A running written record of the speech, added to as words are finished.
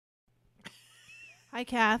Hi,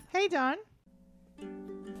 Kath. Hey, Don.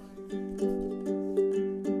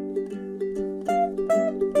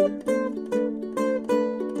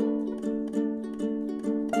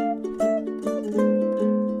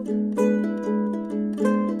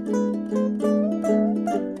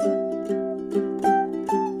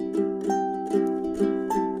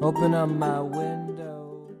 Open up my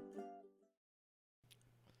window.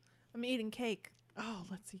 I'm eating cake. Oh,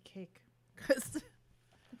 let's see cake. Because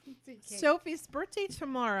Sophie's birthday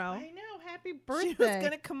tomorrow. I know. Happy birthday. She was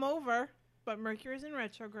going to come over, but Mercury's in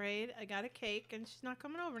retrograde. I got a cake, and she's not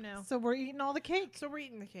coming over now. So we're eating all the cake. So we're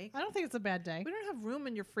eating the cake. I don't think it's a bad day. We don't have room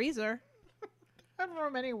in your freezer. I don't have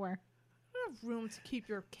room anywhere. We don't have room to keep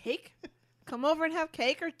your cake. Come over and have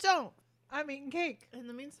cake or don't. I'm eating cake. In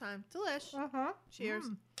the meantime, delish. Uh-huh. Cheers.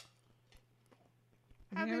 Mm.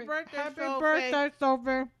 Happy birthday, Happy Sophie. birthday,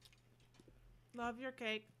 Sophie. Love your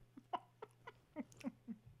cake.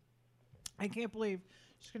 I can't believe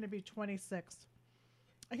she's going to be 26.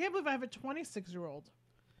 I can't believe I have a 26-year-old.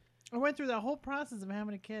 I went through the whole process of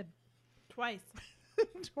having a kid. Twice.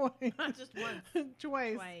 Twice. Not just once.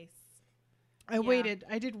 Twice. Twice. I waited.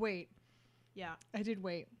 I did wait. Yeah. I did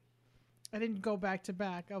wait. I didn't go back to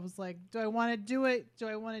back. I was like, do I want to do it? Do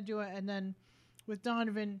I want to do it? And then with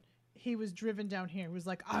Donovan, he was driven down here. He was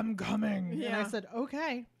like, I'm coming. Yeah. And I said,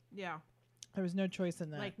 okay. Yeah. There was no choice in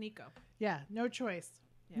that. Like Nico. Yeah, no choice.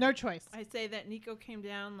 Yeah. No choice. I say that Nico came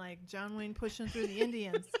down like John Wayne pushing through the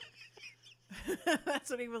Indians. That's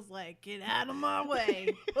what he was like. Get out of my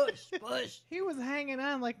way. Push, push. He was hanging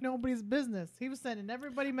on like nobody's business. He was sending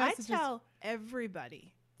everybody messages. I tell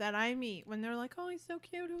everybody that I meet when they're like, oh, he's so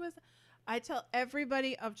cute. Who is that? I tell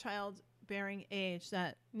everybody of childbearing age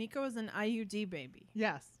that Nico is an IUD baby.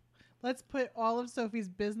 Yes. Let's put all of Sophie's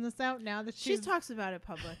business out now that She talks about it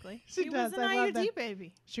publicly. She does. Was an I love IUD that.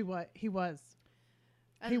 baby. He was.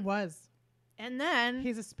 And, He was. And then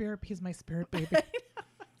He's my spirit baby.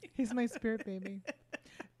 He's my spirit baby.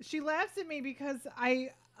 She laughs at me because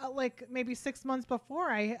I like maybe 6 months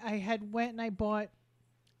before I had went and I bought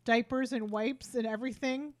diapers and wipes and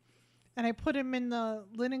everything, and I put him in the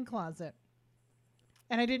linen closet.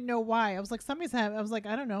 And I didn't know why. I was like, I was like,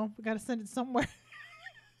 I don't know. We got to send it somewhere.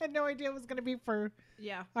 I had no idea it was going to be for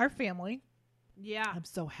our family. Yeah. I'm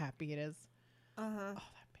so happy it is. Uh-huh. Oh,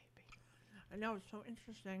 that baby. I know. It's so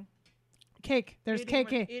interesting. Cake. There's Eating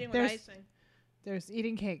cake. Eating with There's icing. There's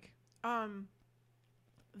eating cake.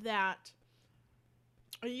 That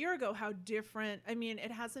a year ago, how different. I mean,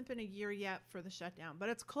 it hasn't been a year yet for the shutdown, but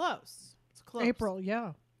it's close. It's close. April,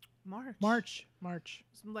 yeah. March. March.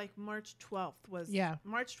 Like March 12th was. Yeah.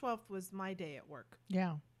 March 12th was my day at work.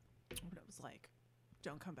 Yeah. But it was like,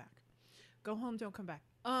 don't come back. Go home, don't come back.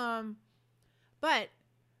 But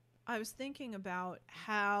I was thinking about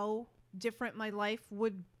how different my life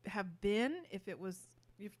would have been if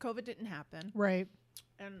COVID didn't happen. Right.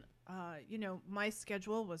 And, my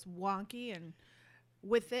schedule was wonky and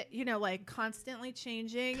with it, like constantly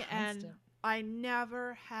changing. And I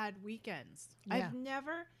never had weekends. Yeah. I've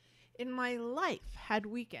never in my life had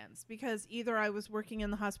weekends because either I was working in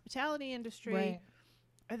the hospitality industry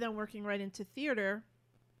and then working right into theater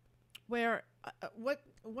where what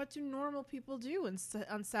do normal people do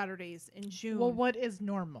on Saturdays in June? Well, what is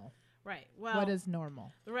normal? Right. Well, what is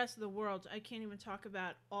normal? The rest of the world, I can't even talk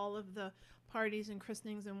about all of the parties and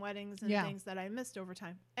christenings and weddings and things that I missed over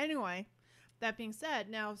time. Anyway, that being said,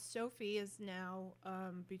 now Sophie is now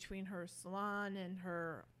between her salon and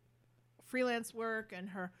her freelance work and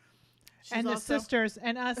her and the sisters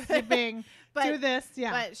and us being do this.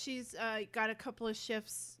 Yeah. But she's got a couple of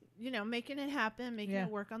shifts, making it happen, making it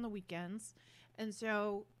work on the weekends. And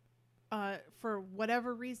so for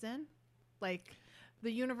whatever reason, like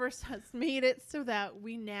the universe has made it so that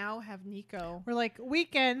we now have Nico. We're like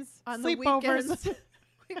weekends, on sleepovers. The weekends.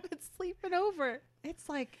 We've been sleeping over.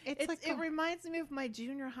 It reminds me of my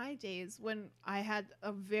junior high days when I had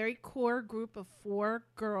a very core group of 4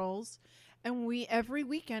 girls, and every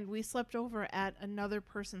weekend we slept over at another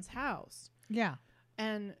person's house. Yeah.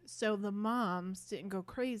 And so the moms didn't go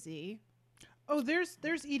crazy. Oh,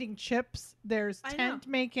 there's eating chips. There's tent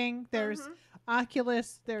making. There's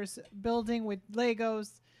Oculus. There's building with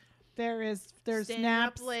Legos. There's Staying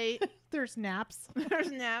naps. Up late. There's naps.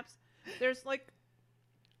 There's naps. There's like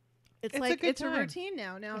it's a routine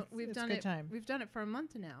now. Now we've done it. We've done it for a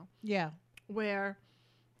month now. Yeah. Where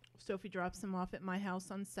Sophie drops him off at my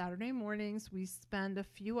house on Saturday mornings. We spend a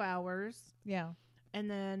few hours. Yeah. And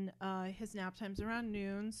then his nap time's around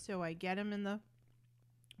noon, so I get him in the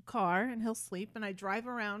car and he'll sleep, and I drive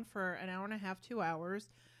around for an hour and a half, 2 hours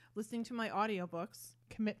listening to my audiobooks.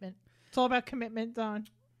 Commitment. It's all about commitment, Dawn.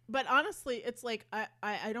 But honestly, it's like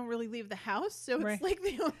I don't really leave the house, so it's Right. like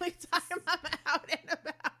the only time I'm out and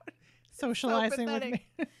about. Socializing with me.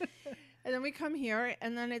 And then we come here,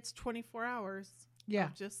 and then it's 24 hours. Yeah.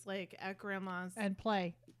 Of just like at grandma's And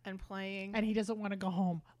play. and playing. And he doesn't want to go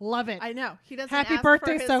home. Love it. I know he doesn't. Happy ask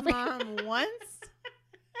birthday, for his Sophie. mom once.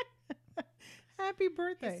 Happy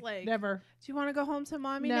birthday. He's like, Never. Do you want to go home to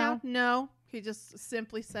mommy No. now? No. He just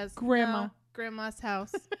simply says, Grandma. "No, grandma's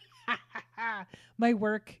house." My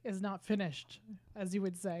work is not finished, as you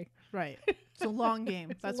would say. Right. It's a long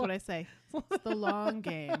game. That's what I say. It's the long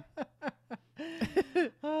game.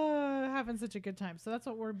 Having such a good time. So that's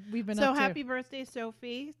what we've been So up to. happy birthday,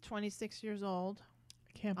 Sophie. 26 years old.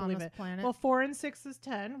 Can't on believe this it. planet. Well, 4 and 6 is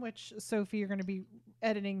 10, which Sophie, you're going to be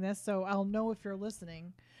editing this, so I'll know if you're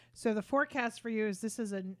listening. So the forecast for you is this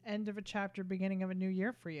is an end of a chapter, beginning of a new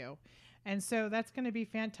year for you. And so that's going to be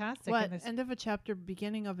fantastic. What? in this End of a chapter,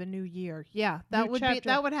 beginning of a new year. Yeah, that New would chapter. be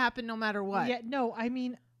that would happen no matter what. Yeah, no, I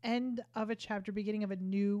mean end of a chapter, beginning of a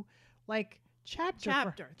new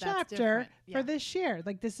chapter That's different. Yeah. for this year.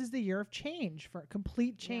 Like this is the year of change, for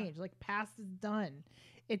complete change. Like past is done.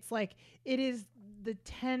 It's like it is the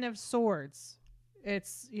 10 of swords.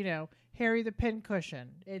 It's, Harry the pincushion.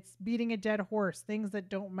 It's beating a dead horse, things that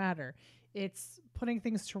don't matter. It's putting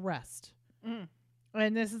things to rest. Mm.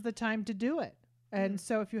 And this is the time to do it. And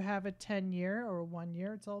so if you have a 10-year or a 1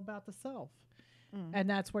 year, it's all about the self. And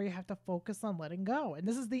that's where you have to focus on letting go. And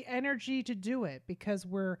this is the energy to do it because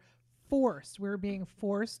we're being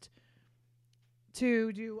forced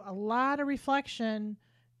to do a lot of reflection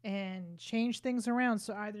and change things around.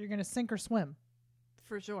 So either you're going to sink or swim.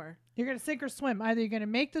 For sure. You're going to sink or swim. Either you're going to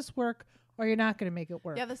make this work or you're not going to make it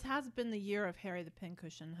work. Yeah, this has been the year of Harry the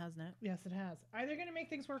pincushion, hasn't it? Yes, it has. Either you're going to make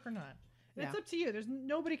things work or not. And Yeah. it's up to you. There's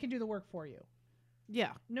nobody can do the work for you.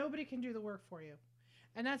 Yeah. Nobody can do the work for you.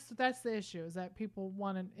 And that's the issue, is that people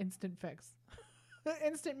want an instant fix.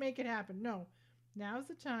 Instant make it happen. No. Now's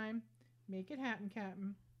the time. Make it happen,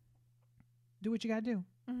 Captain. Do what you got to do.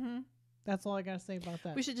 Mm-hmm. That's all I got to say about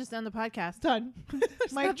that. We should just end the podcast. Done.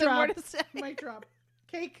 There's Mic nothing more drop. to say. Mic drop.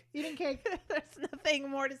 Cake. Eating cake. There's nothing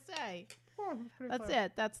more to say. Oh, pretty That's clever.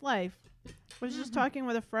 it. That's life. I was just talking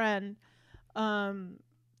with a friend.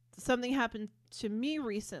 Something happened to me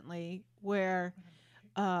recently where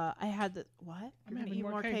I had the what? I'm You're gonna having eat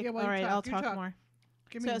more more cake. cake? Yeah, well, All you right, talk. I'll You talk talk. more.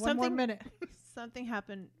 Give me So one more something- minute. Something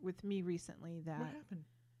happened with me recently that What happened?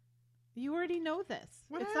 you already know this.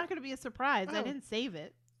 What It's happened? not going to be a surprise. I Oh. didn't save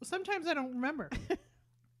it. Sometimes I don't remember.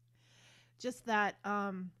 Just that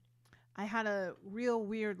I had a real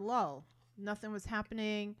weird lull. Nothing was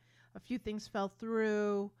happening. A few things fell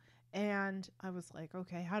through. And I was like,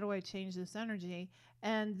 okay, how do I change this energy?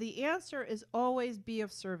 And the answer is always be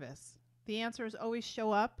of service. The answer is always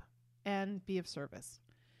show up and be of service.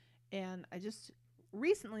 And I just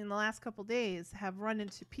recently, in the last couple days, have run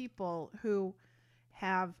into people who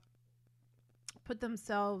have put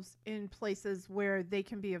themselves in places where they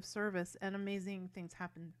can be of service and amazing things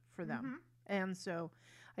happen for them. And so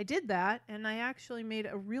I did that, and I actually made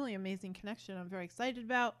a really amazing connection I'm very excited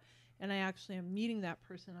about. And I actually am meeting that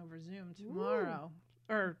person over Zoom tomorrow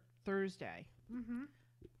or Thursday. Mm-hmm.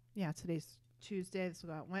 Yeah, today's Tuesday. This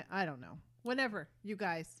will go out I don't know. Whenever you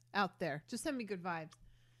guys out there, just send me good vibes.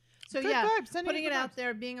 So Good yeah, vibes. Sending putting you it good out vibes.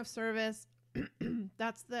 there, being of service.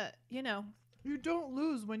 That's the, You don't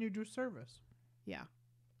lose when you do service. yeah.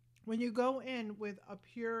 When you go in with a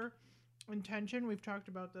pure intention, we've talked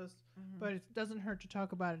about this, but it doesn't hurt to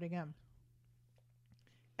talk about it again.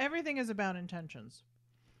 Everything is about intentions.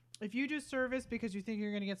 If you do service because you think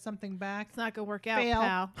you're going to get something back, It's not going to work out, Fail.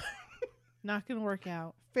 pal. Not going to work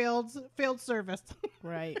out. failed service.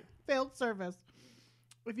 Right. Failed service.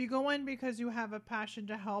 If you go in because you have a passion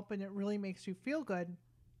to help and it really makes you feel good,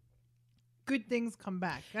 good things come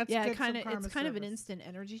back. That's Yeah, good it's kind karma of an service. instant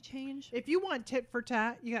energy change. If you want tit for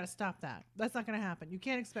tat, you got to stop that. That's not going to happen. You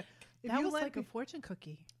can't expect. If That you was let like a pe- fortune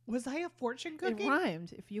cookie. Was I a fortune cookie? It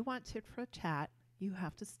rhymed. If you want tit for tat, you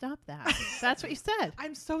have to stop that. That's what you said.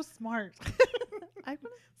 I'm so smart.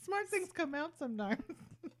 Smart things come out sometimes.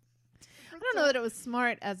 I don't know that it was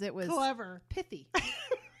smart as it was Clever. pithy. I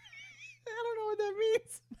don't know what that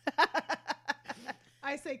means.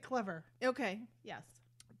 I say clever. Okay. Yes.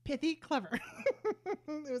 Pithy, clever.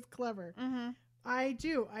 It was clever. Mm-hmm. I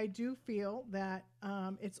do feel that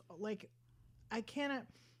it's like I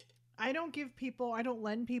don't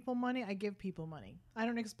lend people money. I give people money. I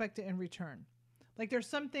don't expect it in return. Like there's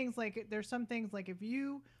some things like if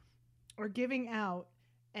you are giving out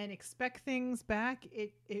and expect things back,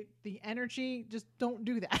 the energy, just don't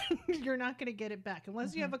do that. You're not going to get it back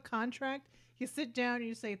unless you have a contract. You sit down and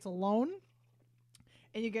you say it's a loan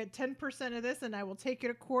and you get 10% of this, and I will take you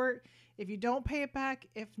to court if you don't pay it back.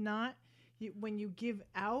 If not, when you give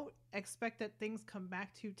out, expect that things come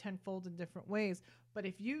back to you tenfold in different ways. But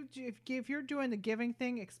if you're doing the giving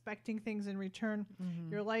thing, expecting things in return,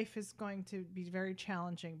 your life is going to be very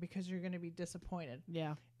challenging because you're going to be disappointed.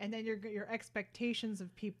 Yeah. And then your expectations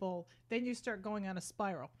of people, then you start going on a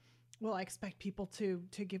spiral. Well, I expect people to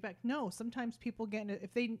give back. No, sometimes people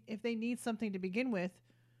if they need something to begin with,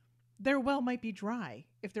 their well might be dry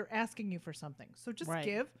if they're asking you for something. So just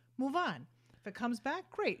give, move on. If it comes back,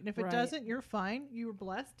 great. And if it doesn't, you're fine. You were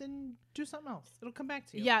blessed, and do something else. It'll come back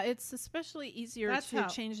to you. Yeah, it's especially easier to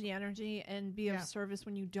change the energy and be of service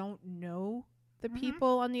when you don't know the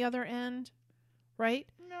people on the other end, right?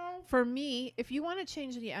 No. For me, if you want to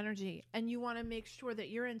change the energy and you want to make sure that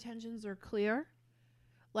your intentions are clear,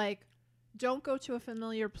 like, don't go to a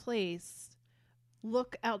familiar place.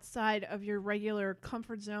 Look outside of your regular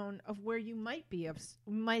comfort zone of where you might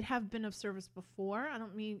have been of service before. I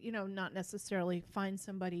don't mean, not necessarily find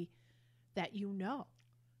somebody that you know.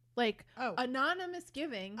 Like anonymous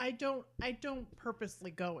giving. I don't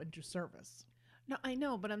purposely go and do service. No, I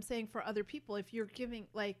know, but I'm saying for other people, if you're giving,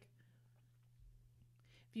 like,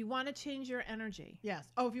 if you want to change your energy. Yes.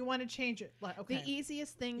 Oh, if you want to change it. Okay. The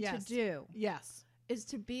easiest thing to do. Yes. Is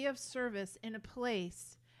to be of service in a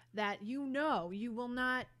place that you will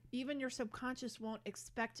not, even your subconscious won't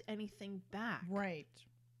expect anything back. Right.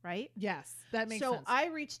 Right? Yes. That makes sense. So I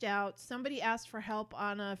reached out. Somebody asked for help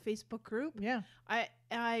on a Facebook group. Yeah.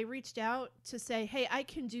 I reached out to say, hey, I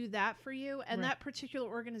can do that for you. And that particular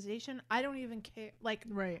organization, I don't even care. Like,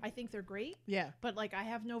 I think they're great. Yeah. But, like, I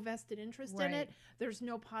have no vested interest in it. There's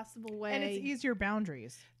no possible way. And it's easier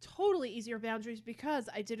boundaries. Totally easier boundaries because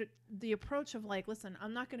I did the approach of, like, listen,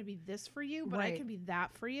 I'm not going to be this for you, but I can be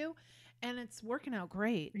that for you. And it's working out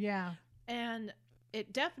great. Yeah. And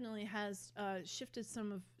it definitely has shifted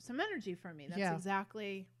some energy for me. That's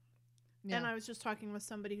exactly. Yeah. And I was just talking with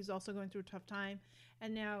somebody who's also going through a tough time,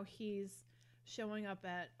 and now he's showing up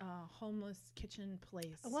at a homeless kitchen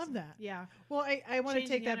place. I love that. Yeah. Well, I want to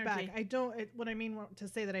take that back. I don't. What I mean to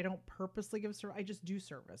say that I don't purposely give service. I just do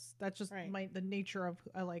service. That's just the nature of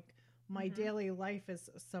my daily life is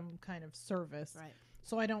some kind of service. Right.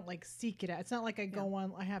 So I don't seek it out. It's not like I go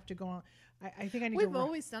on. I have to go on. I think I need. We've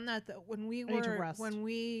always done that. When we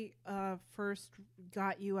first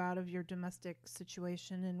got you out of your domestic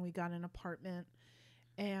situation and we got an apartment,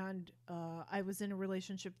 and I was in a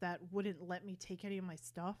relationship that wouldn't let me take any of my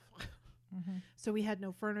stuff. So we had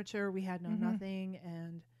no furniture, we had no nothing,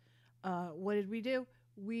 and what did we do?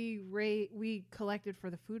 We collected for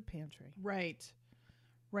the food pantry. Right.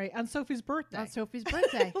 On Sophie's birthday.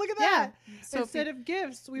 Look at that. Yeah. Instead of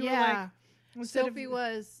gifts, we were like. Sophie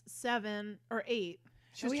was 7 or 8.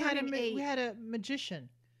 She was turning 8. We had a magician.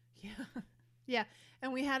 Yeah. Yeah.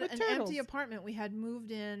 And we had With an turtles. empty apartment. We had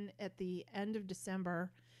moved in at the end of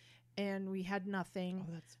December, and we had nothing.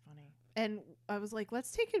 Oh, that's funny. And I was like,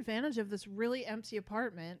 let's take advantage of this really empty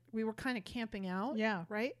apartment. We were kind of camping out. Yeah.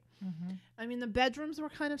 Right? Mm-hmm. I mean, the bedrooms were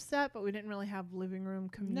kind of set, but we didn't really have living room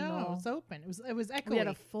communal. No, it was open. It was echoey. We had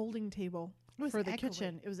a folding table for the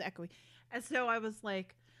kitchen. It was echoey. And so I was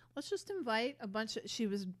like, let's just invite a bunch of, she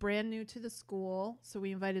was brand new to the school. So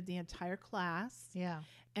we invited the entire class. Yeah.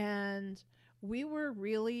 And we were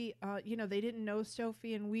really, they didn't know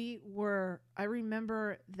Sophie. And I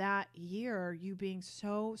remember that year you being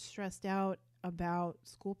so stressed out about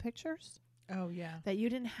school pictures. Oh, yeah. That you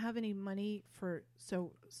didn't have any money for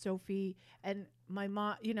Sophie. And my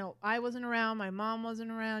mom, I wasn't around. My mom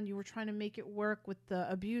wasn't around. You were trying to make it work with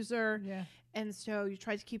the abuser. Yeah. And so you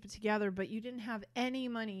tried to keep it together, but you didn't have any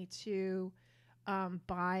money to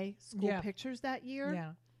buy school pictures that year.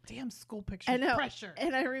 Yeah. Damn school pictures. Pressure.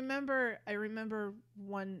 And I remember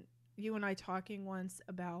you and I talking once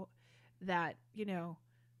about that,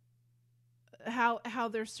 how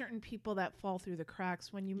there's certain people that fall through the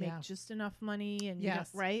cracks when you make just enough money and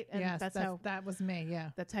right? And that was me, yeah.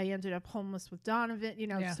 That's how you ended up homeless with Donovan,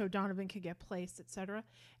 so Donovan could get placed, etc.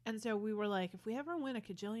 And so we were like, if we ever win $1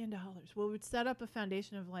 kajillion, well, we'd set up a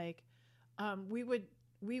foundation of we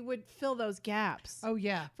would fill those gaps. Oh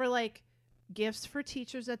yeah. For gifts for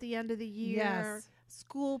teachers at the end of the year. Yes.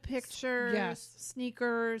 School pictures,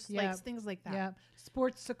 sneakers, things like that. Yeah.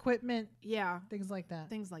 Sports equipment. Yeah. Things like that.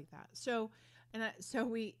 So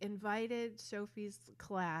we invited Sophie's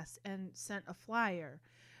class and sent a flyer.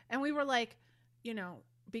 And we were like,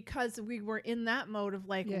 because we were in that mode of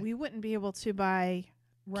we wouldn't be able to buy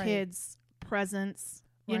kids presents,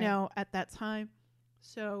 at that time.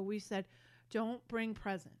 So we said, don't bring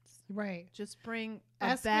presents. Right. Just bring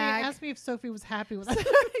a bag. Ask me if Sophie was happy with it.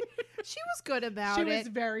 She was good about she it. She was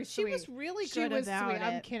very sweet. She was really she good was about sweet. it.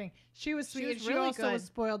 I'm kidding. She was sweet. She was She really also good. was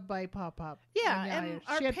spoiled by Pop. Yeah, and she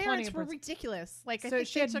our had parents were ridiculous. Like, I So think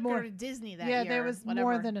she they had took more- her to Disney that Yeah, year. there was whatever.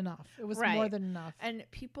 more than enough. It was more than enough. And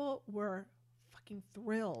people were fucking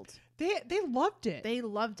thrilled. They loved it. They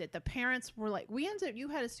loved it. The parents were like, we ended up, you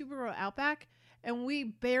had a Subaru Outback, and we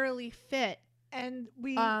barely fit and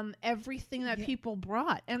we everything that Yeah. people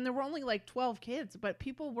brought. And there were only like 12 kids, but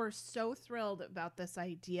people were so thrilled about this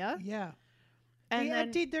idea. Yeah. And they then,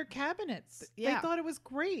 emptied their cabinets. Yeah. They thought it was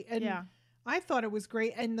great. And yeah. I thought it was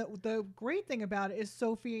great. And the great thing about it is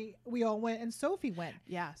Sophie, we all went and Sophie went.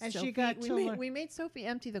 Yeah. And Sophie, she got we to made, learn- we made Sophie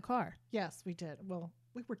empty the car. Yes, we did. Well,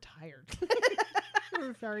 we were tired. we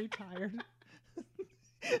were very tired.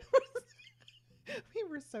 we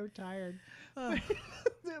were so tired.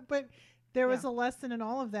 But there was a lesson in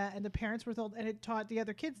all of that, and the parents were told, and it taught the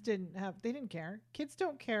other kids they didn't care. Kids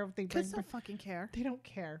don't care if they bring. Kids don't fucking care. They don't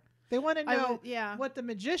care. They want to know yeah. what the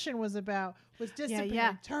magician was about. Was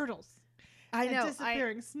disappearing turtles. I and know.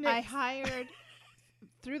 disappearing snakes. I hired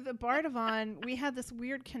through the Bardavon. We had this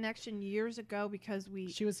weird connection years ago because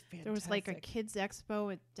She was fantastic. there was like a kids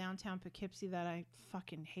expo at downtown Poughkeepsie that I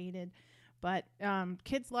fucking hated. But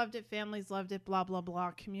kids loved it, families loved it, blah, blah, blah,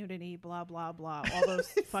 community, blah, blah, blah. All those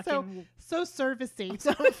fucking so servicey.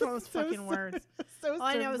 those fucking words. So All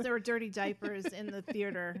I know is there were dirty diapers in the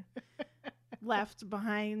theater left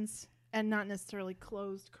behind and not necessarily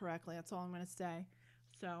closed correctly. That's all I'm going to say.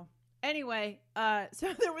 So anyway,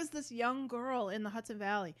 so there was this young girl in the Hudson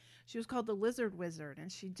Valley. She was called the Lizard Wizard, and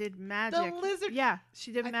she did magic. The lizard. Yeah,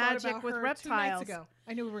 she did I thought magic about with her reptiles. 2 nights ago.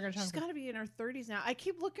 I knew we were going to talk She's about. got to be in her 30s now. I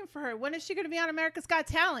keep looking for her. When is she going to be on America's Got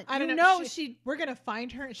Talent? I don't you know. she We're going to find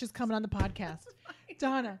her, and she's coming on the podcast.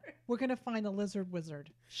 Donna, we're going to find the Lizard Wizard.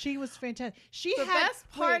 She was fantastic. She The had best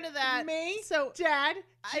part of that. me, So Dad,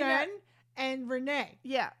 I Jen, and Renee.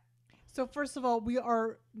 yeah, So first of all, we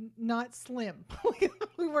are not slim.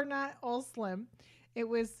 we were not all slim. It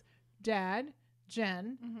was Dad,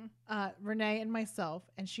 Jen, Renee, and myself,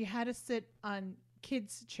 and she had to sit on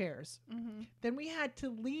kids' chairs. Then we had to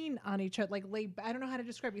lean on each other, like lay. I don't know how to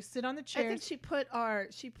describe. You sit on the I chairs. think she put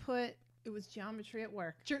it was geometry at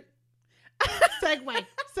work.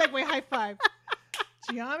 Segue, high five.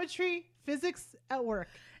 Geometry, physics at work.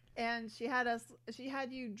 And she had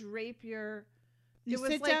you drape your. You it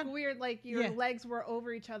was sit like down. weird, like your legs were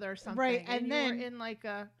over each other or something. Right, and and you then were in like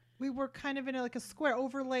a. We were kind of in like a square,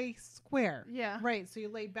 overlay square. Yeah. Right. So you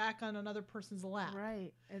lay back on another person's lap.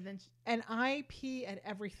 Right. And then And I pee at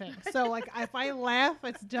everything. So like if I laugh,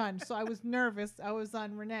 it's done. So I was nervous. I was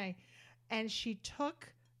on Renee. And she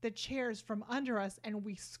took the chairs from under us and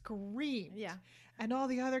we screamed. yeah. And all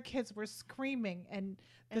the other kids were screaming. And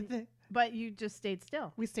But you just stayed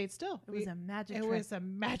still. we stayed still. It was a magic It trick. was a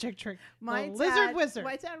magic trick. My The Lizard Wizard.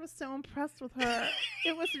 My dad was so impressed with her.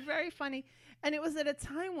 It was very funny. And it was at a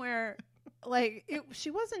time where, like,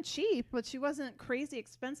 she wasn't cheap, but she wasn't crazy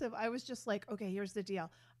expensive. I was just like, okay, here's the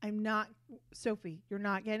deal. Sophie, you're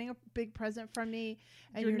not getting a big present from me.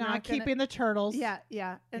 And You're not keeping the turtles. Yeah,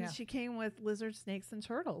 yeah. And Yeah. she came with lizards, snakes, and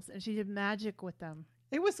turtles. And she did magic with them.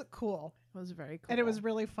 It was cool. It was very cool. And it was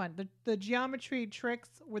really fun. The geometry tricks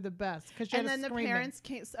were the best. And then the parents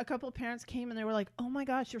came, a couple of parents came and they were like, oh my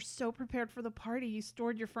gosh, you're so prepared for the party. You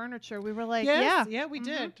stored your furniture. We were like, yeah, we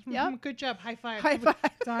did. Yep. Good job. High five. High five.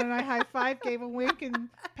 Don and I high five, gave a wink, and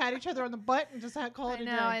pat each other on the butt, and just call it a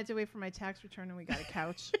day. I had to wait for my tax return and we got a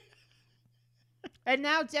couch. And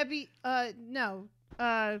now Debbie, a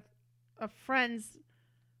friend's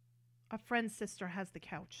sister has the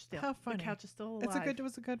couch still. How funny. The couch is still alive. It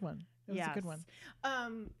was a good one. It was a good one.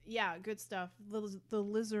 Yeah, good stuff. The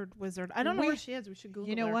Lizard Wizard. I don't know where she is. We should Google her.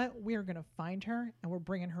 You know what? We're gonna find her and we're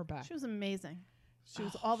bringing her back. She was amazing. She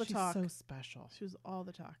was all the talk. So special. She was all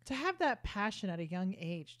the talk. To have that passion at a young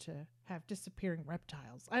age to have disappearing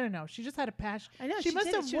reptiles. I don't know. She just had a passion. I know. She must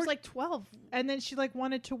have She was like 12. And then she like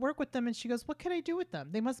wanted to work with them, and she goes, "What can I do with them?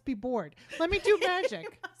 They must be bored. Let me do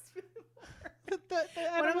magic."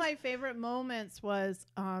 One of my favorite moments was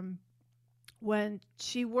when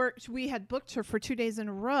she worked. We had booked her for 2 days in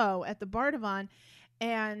a row at the Bardavon,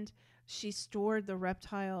 and she stored the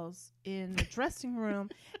reptiles in the dressing room,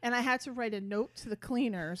 and I had to write a note to the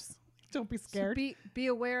cleaners. Don't be scared. Be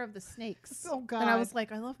aware of the snakes. Oh God! And I was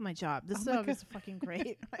like, I love my job. This my job is God. fucking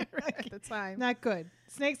great. At the time, Not good.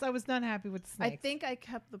 Snakes. I was not happy with snakes. I think I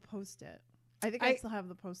kept the Post-it. I think I still have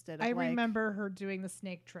the Post-it. I remember her doing the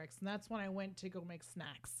snake tricks, and that's when I went to go make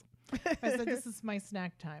snacks. I said, "This is my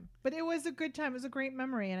snack time." But it was a good time. It was a great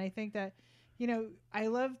memory, and I think that, I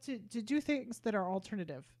love to do things that are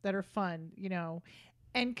alternative, that are fun,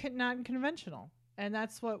 and not conventional. And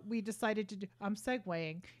that's what we decided to do. I'm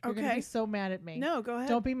segueing. You're going to Okay. be so mad at me. No, go ahead.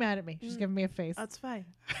 Don't be mad at me. She's giving me a face. That's fine.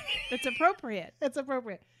 It's appropriate. It's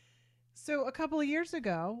appropriate. So a couple of years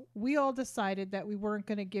ago, we all decided that we weren't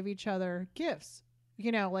going to give each other gifts,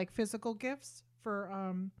 like physical gifts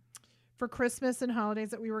for Christmas and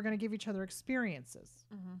holidays, that we were going to give each other experiences.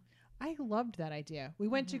 Mm-hmm. I loved that idea. We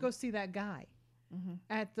went to go see that guy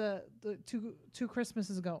at the two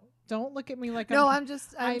Christmases ago. Don't look at me like No, I'm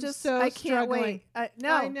I can't struggling. wait.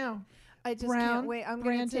 No, I know. I just can't wait. I'm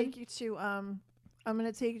going to take you to I'm going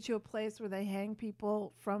to take you to a place where they hang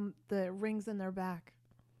people from the rings in their back.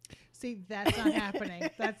 See, that's not happening.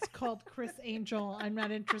 That's called Chris Angel. I'm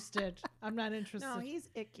not interested. No, he's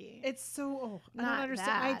icky. It's so I Not don't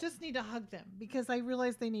understand. I that. just need to hug them because I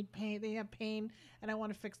realize they need pain. They have pain, and I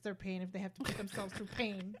want to fix their pain if they have to put themselves through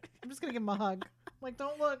pain. I'm just gonna give them a hug. Like,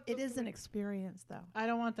 don't look. It is an experience, though. I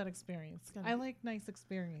don't want that experience. gonna I be- like nice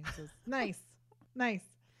experiences. nice.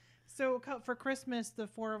 So for Christmas, the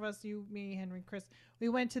four of us, you, me, Henry, Chris, we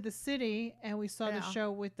went to the city and we saw the Yeah.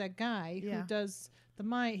 show with that guy who Yeah. does the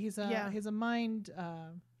mind. He's a mind.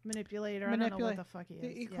 Manipulator. I don't know what the fuck he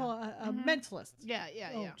is. You call it a mentalist. Yeah,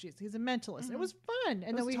 Oh, jeez, he's a mentalist. It was fun, and It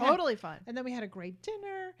then was we totally fun. and then we had a great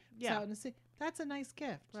dinner. Yeah. Out in the city. That's a nice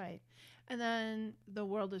gift. Right. And then the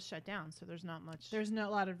world is shut down, so there's not much. There's not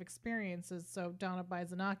a lot of experiences, so Donna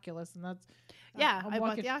buys an Oculus, and that's yeah, I'm I bought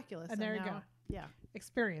walking- the Oculus. and there you now- go. Yeah.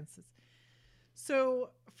 experiences.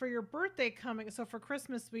 So for your birthday coming, so for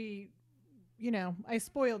Christmas we, I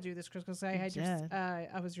spoiled you this Christmas. I had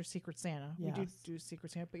I was your Secret Santa. Yes. We do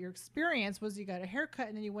Secret Santa, but your experience was you got a haircut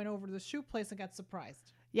and then you went over to the shoe place and got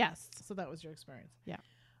surprised. Yes. So that was your experience. Yeah.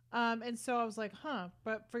 And so I was like,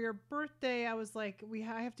 but for your birthday, I was like,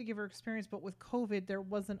 I have to give her experience, but with COVID, there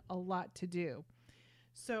wasn't a lot to do.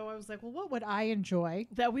 So I was like, well, what would I enjoy?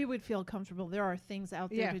 That we would feel comfortable. There are things out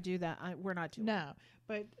there Yeah. to do that we're not doing. No,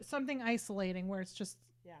 but something isolating where it's just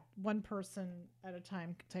one person at a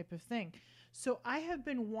time type of thing. So I have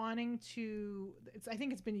been wanting to, I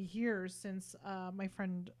think it's been years since my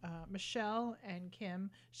friend Michelle and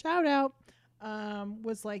Kim, shout out,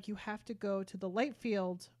 was like, you have to go to the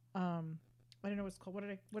Lightfield, I don't know what it's called. What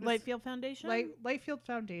is Lightfield Foundation? Lightfield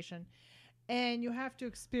Foundation. And you have to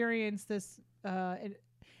experience this, and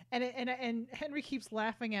Henry keeps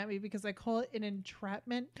laughing at me because I call it an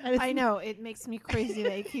entrapment. I know. It makes me crazy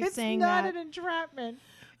that you keep saying that. that. It's not an entrapment.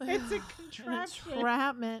 It's a contraption.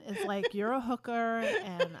 Entrapment is like you're a hooker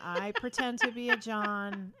and I pretend to be a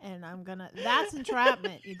John and that's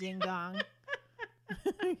entrapment, you ding dong.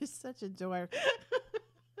 You're such a dork.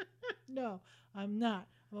 No, I'm not.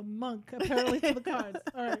 I'm a monk, apparently, to the cards.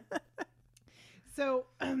 All right. So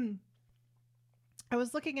I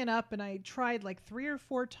was looking it up and I tried like 3 or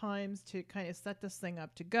 4 times to kind of set this thing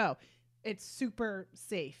up to go. It's super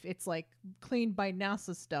safe. It's like cleaned by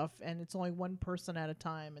NASA stuff, and it's only one person at a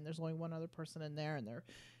time, and there's only one other person in there.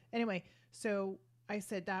 Anyway, so I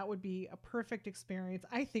said that would be a perfect experience.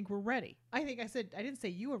 I think we're ready. I didn't say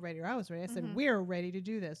you were ready or I was ready. I said we're ready to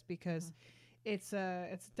do this because it's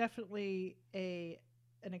definitely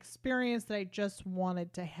an experience that I just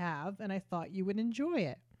wanted to have, and I thought you would enjoy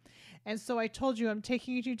it. And so I told you I'm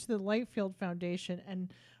taking you to the Lightfield Foundation,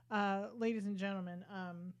 and ladies and gentlemen,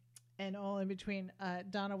 and all in between,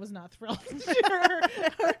 Donna was not thrilled.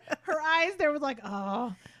 her eyes there was like,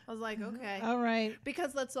 oh. I was like, okay. All right.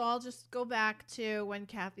 Because let's all just go back to when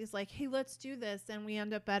Kathy's like, hey, let's do this. And we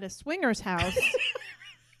end up at a swinger's house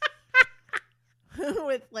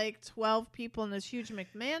with like 12 people in this huge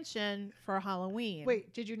McMansion for Halloween.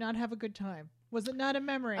 Wait, did you not have a good time? Was it not a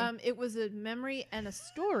memory? It was a memory and a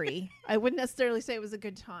story. I wouldn't necessarily say it was a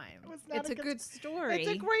good time. It's a good story. It's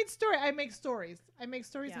a great story. I make stories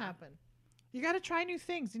Yeah. happen. You got to try new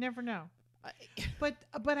things. You never know. But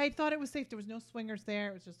I thought it was safe. There was no swingers there.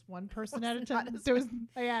 It was just one person at a time.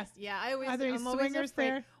 I asked. Yeah, Are there any I'm always swingers afraid.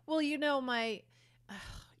 there? Well,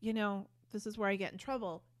 this is where I get in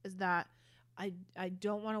trouble is that I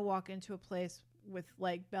don't want to walk into a place with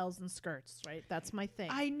like bells and skirts, right? That's my thing.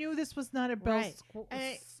 I knew this was not a bell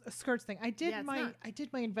Right. skirts thing. I did it's my not.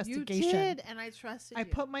 investigation. You did, and I trusted I you.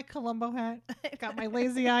 put my Columbo hat, got my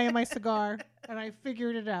lazy eye and my cigar, and I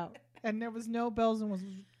figured it out. And there was no bells, and it was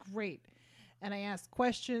great. And I asked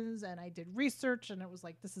questions, and I did research, and it was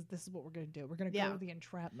like, this is what we're gonna do. We're gonna go with the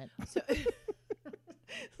entrapment. So,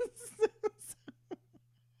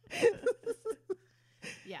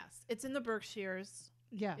 yes, it's in the Berkshires.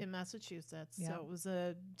 Yeah. In Massachusetts. Yeah. So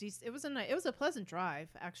it was a pleasant drive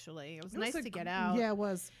actually. It was nice to get out. Yeah, it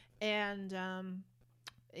was. And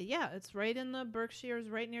it's right in the Berkshires,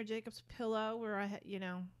 right near Jacob's Pillow, where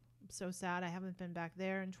I'm so sad I haven't been back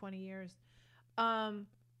there in 20 years.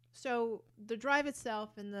 So the drive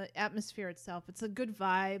itself and the atmosphere itself, it's a good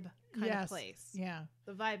vibe kind of place. Yeah.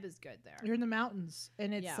 The vibe is good there. You're in the mountains,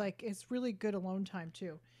 and it's Yeah. like it's really good alone time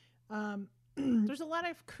too. There's a lot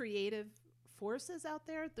of creative forces out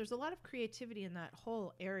there. There's a lot of creativity in that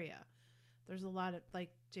whole area. There's a lot of, like,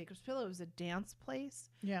 Jacob's Pillow is a dance place.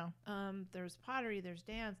 Yeah. There's pottery, there's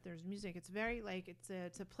dance, there's music. It's very, like,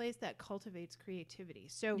 it's a place that cultivates creativity.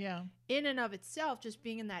 So Yeah. in and of itself, just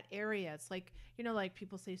being in that area, it's like, you know, like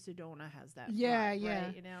people say Sedona has that Yeah, vibe, yeah.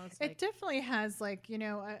 right? You know, it's It like, definitely has, like, you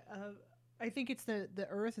know, I think it's the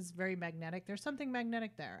earth is very magnetic. There's something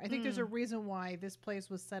magnetic there. I think there's a reason why this place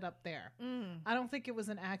was set up there. I don't think it was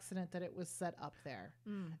an accident that it was set up there.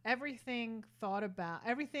 Everything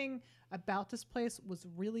about this place was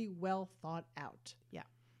really well thought out. Yeah.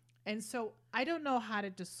 And so I don't know how to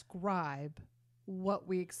describe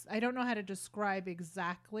I don't know how to describe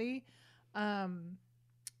exactly,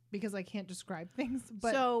 because I can't describe things,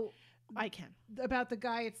 but so I can. about the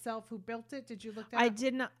guy itself who built it. Did you look that I up?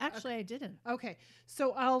 did not. Actually, I didn't. Okay.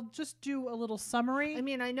 So I'll just do a little summary. I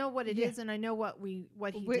mean, I know what it is, and I know what he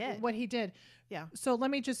did. What he did. Yeah. So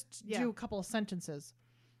let me just do a couple of sentences.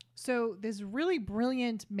 So this really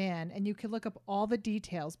brilliant man, and you can look up all the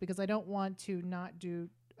details because I don't want to not do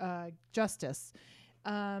justice,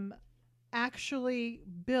 actually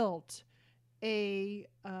built a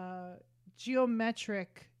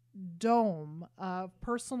geometric dome of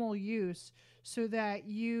personal use so that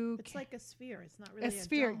It's like a sphere. It's not really a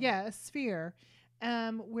sphere. dome. Yeah, a sphere.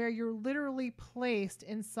 Where you're literally placed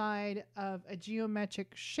inside of a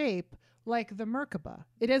geometric shape like the Merkaba.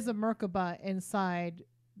 It is a Merkaba inside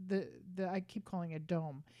the I keep calling it a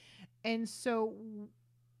dome. And so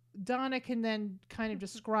Donna can then kind of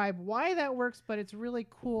describe why that works, but it's really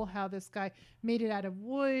cool how this guy made it out of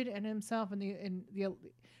wood and himself and the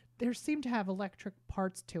there seemed to have electric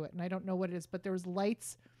parts to it, and I don't know what it is, but there was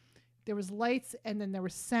lights and then there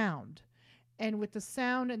was sound. And with the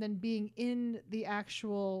sound and then being in the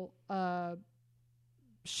actual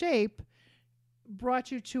shape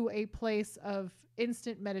brought you to a place of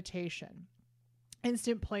instant meditation,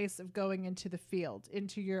 instant place of going into the field,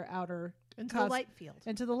 into your outer Into the light field.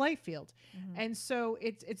 into the light field. And so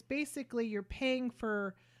it's basically you're paying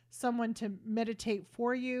for someone to meditate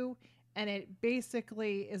for you, and it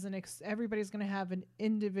basically is everybody's going to have an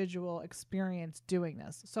individual experience doing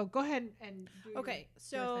this. So go ahead and do Okay, your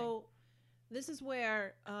so this is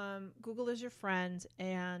where Google is your friend,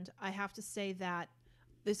 and I have to say that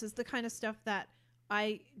this is the kind of stuff that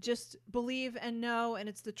I just believe and know, and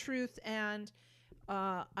it's the truth, and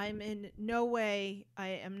I'm in no way, I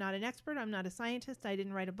am not an expert, I'm not a scientist, I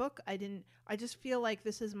didn't write a book, I just feel like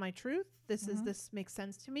this is my truth, this makes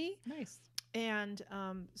sense to me. Nice. And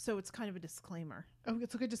so it's kind of a disclaimer. Oh,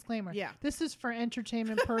 it's a good disclaimer. Yeah. This is for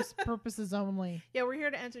entertainment purposes only. Yeah, we're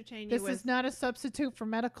here to entertain you. This is not a substitute for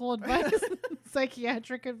medical advice,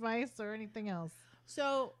 psychiatric advice, or anything else.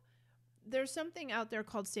 So there's something out there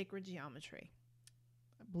called sacred geometry.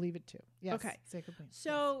 I believe it too. Yes. Okay. Sacred.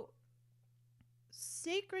 So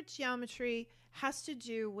sacred geometry has to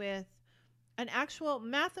do with an actual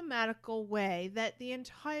mathematical way that the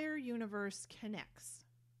entire universe connects.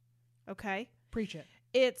 Okay? Preach it.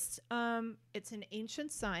 It's an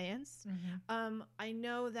ancient science. I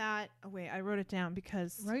know that. Oh wait, I wrote it down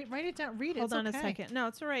because. Write it down. Read it. Hold on a second. No,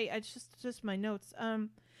 it's all right. It's just my notes.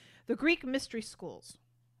 The Greek mystery schools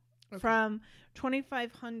from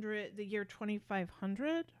 2500, the year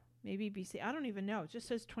 2500, maybe BC. I don't even know. It just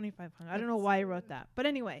says 2500. I don't know why I wrote that, but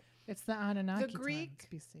anyway, it's the Anunnaki. The Greek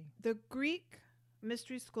times, BC. The Greek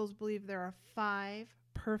mystery schools believe there are 5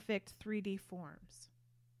 perfect 3D forms.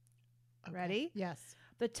 Okay. Ready? Yes.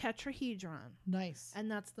 The tetrahedron. Nice.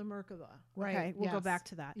 And that's the Merkaba. Right. Okay, we'll go Yes. back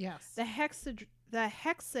to that. Yes. The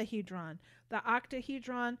hexahedron, the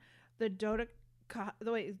octahedron, the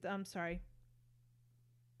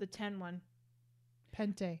the 10 one.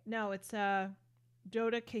 Pente. No, it's a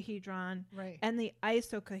dodecahedron. Right. And the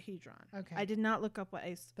isocahedron. Okay. I did not look up what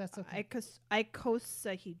That's okay.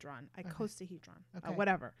 icosahedron. Icosahedron. Okay.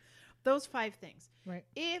 Whatever. Those 5 things. Right.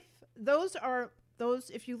 If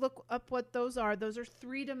you look up what those are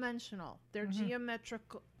 3-dimensional. They're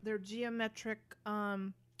geometrical. They're geometric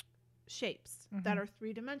shapes that are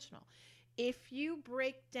 3-dimensional. If you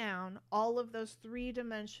break down all of those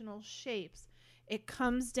 3-dimensional shapes, it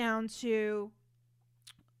comes down to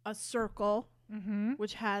a circle,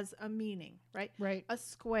 which has a meaning, right? Right. A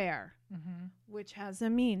square, which has a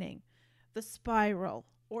meaning. The spiral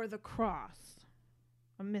or the cross.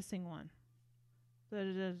 I'm missing one.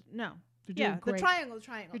 No. You're doing great. The triangle.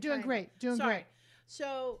 You're doing great. Sorry.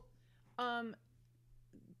 So,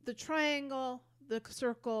 the triangle, the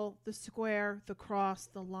circle, the square, the cross,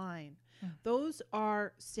 the line. Those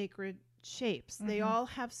are sacred shapes. They all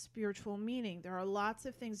have spiritual meaning. There are lots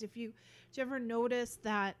of things. Did you ever notice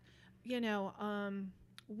that,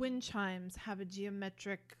 wind chimes have a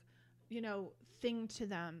geometric, thing to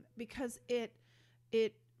them because it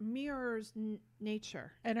mirrors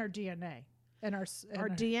nature and our DNA and our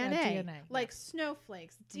DNA, like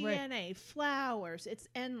snowflakes, DNA, flowers. It's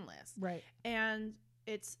endless, right? And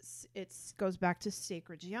it's goes back to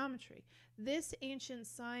sacred geometry. This ancient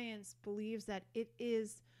science believes that it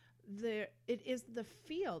is the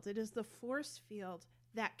field, it is the force field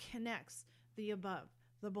that connects the above,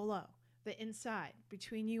 the below, the inside,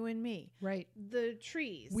 between you and me, right? The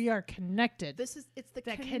trees. We are connected. It's the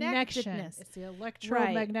connection. It's the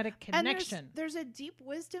electromagnetic connection. And there's a deep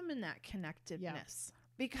wisdom in that connectedness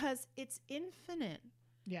because it's infinite.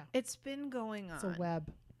 Yeah, it's been going on. It's a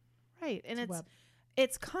web, right? And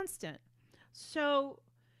it's constant. So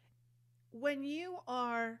when you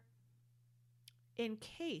are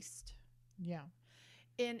encased,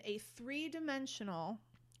 in a 3-dimensional,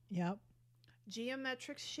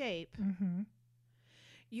 geometric shape,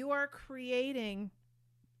 you are creating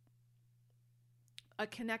a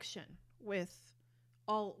connection with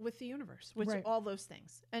the universe, which all those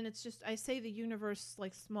things. And it's just, I say the universe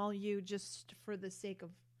like small u just for the sake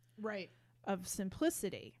of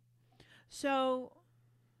simplicity. So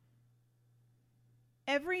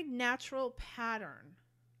every natural pattern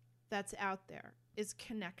that's out there is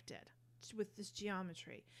connected with this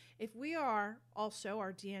geometry. If we are also,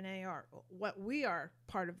 our DNA are what we are,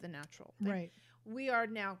 part of the natural thing, right? We are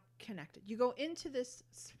now connected. You go into this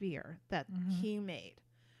sphere that he made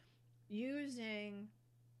using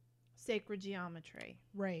sacred geometry.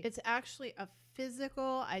 Right. It's actually a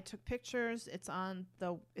physical. I took pictures. It's on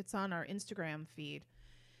our Instagram feed.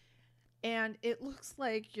 And it looks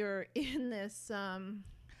like you're in this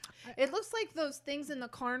it looks like those things in the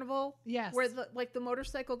carnival. Yes. Where the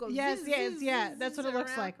motorcycle goes. Yes, zzz, yes, zzz, yeah. zzz, That's what it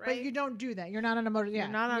looks like. right? But you don't do that. You're not on a motor. Yeah.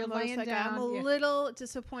 You're not on a motorcycle. Down, I'm a little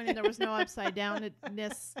disappointed there was no upside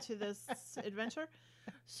downness to this adventure.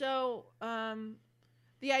 So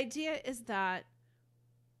the idea is that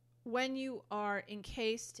when you are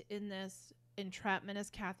encased in this entrapment,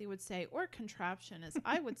 as Kathy would say, or contraption, as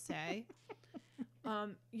I would say,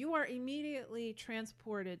 you are immediately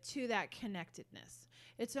transported to that connectedness.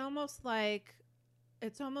 It's almost like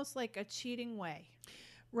a cheating way.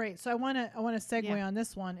 Right. So I want to segue on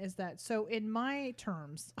this one is that, so in my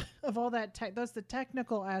terms of all that, that's the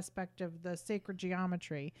technical aspect of the sacred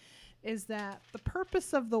geometry, is that the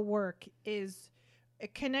purpose of the work is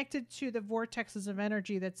connected to the vortexes of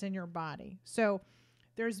energy that's in your body. So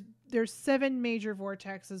there's 7 major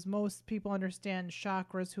vortexes. Most people understand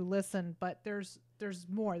chakras who listen, but there's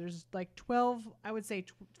more. There's like 12, I would say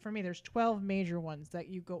for me, there's 12 major ones that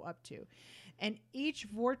you go up to. And each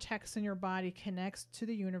vortex in your body connects to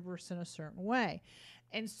the universe in a certain way.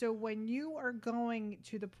 And so when you are going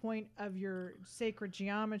to the point of your sacred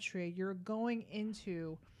geometry, you're going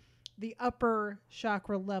into the upper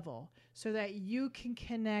chakra level so that you can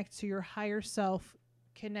connect to your higher self,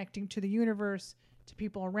 connecting to the universe, to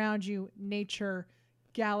people around you, nature,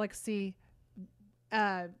 galaxy,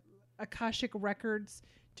 Akashic records,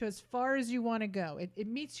 to as far as you want to go. It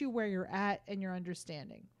meets you where you're at and your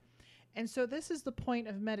understanding. And so this is the point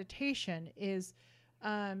of meditation is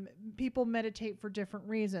people meditate for different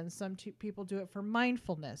reasons. Some people do it for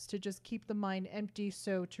mindfulness, to just keep the mind empty,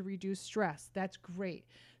 so to reduce stress. That's great.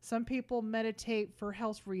 Some people meditate for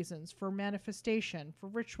health reasons, for manifestation, for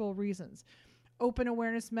ritual reasons. Open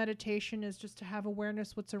awareness meditation is just to have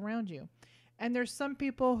awareness what's around you. And there's some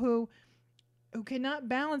people who cannot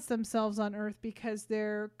balance themselves on earth because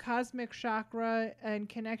their cosmic chakra and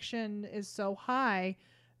connection is so high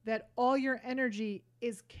that all your energy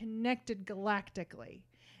is connected galactically.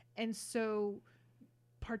 And so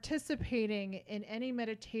participating in any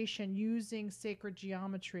meditation using sacred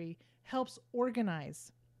geometry helps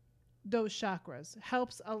organize those chakras,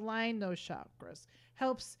 helps align those chakras,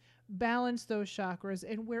 helps balance those chakras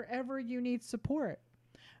and wherever you need support.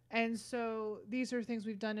 And so these are things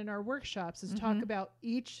we've done in our workshops, is talk about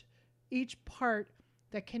each part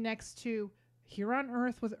that connects to here on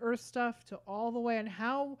earth with earth stuff to all the way. And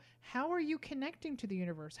how are you connecting to the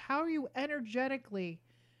universe? How are you energetically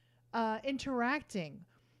interacting?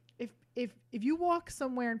 If you walk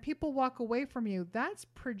somewhere and people walk away from you, that's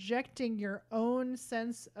projecting your own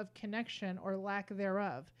sense of connection or lack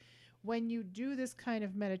thereof. When you do this kind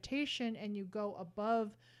of meditation and you go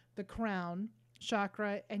above the crown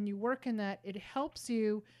chakra and you work in that, it helps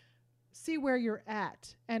you see where you're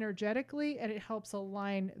at energetically, and it helps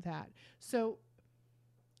align that. So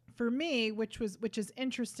for me, which is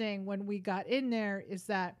interesting when we got in there, is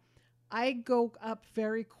that I go up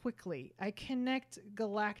very quickly. I connect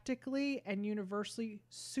galactically and universally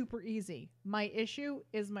super easy. My issue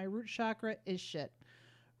is my root chakra is shit.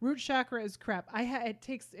 Root chakra is crap.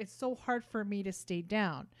 It's so hard for me to stay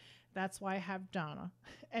down. That's why I have Donna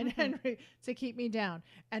and Henry to keep me down.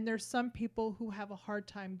 And there's some people who have a hard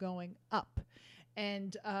time going up.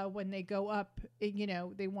 And when they go up,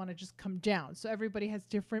 they want to just come down. So everybody has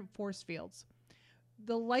different force fields.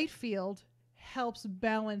 The Lightfield helps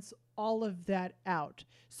balance all of that out.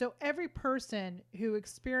 So every person who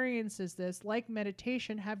experiences this, like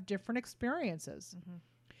meditation, have different experiences. Mm-hmm.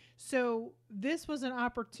 So this was an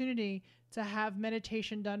opportunity to have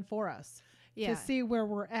meditation done for us. To see where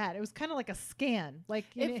we're at. It was kind of like a scan.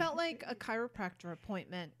 It felt like a chiropractor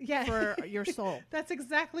appointment yeah. for your soul. That's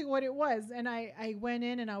exactly what it was. And I went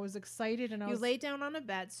in and I was excited and you lay down on a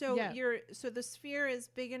bed. So so the sphere is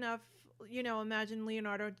big enough, imagine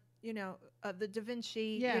Leonardo, the Da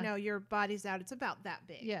Vinci, your body's out. It's about that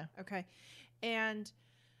big. Yeah. Okay. And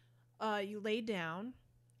you lay down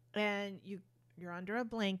and you're under a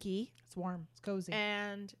blankie. It's warm. It's cozy.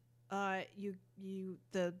 And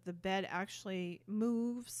the bed actually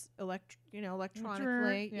moves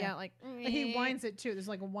electronically. Yeah, like he winds it too. There's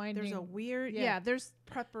like a winding. There's a weird there's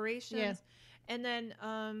preparations. Yeah. And then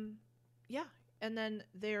and then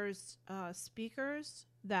there's speakers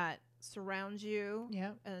that surround you.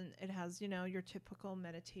 Yeah. And it has, your typical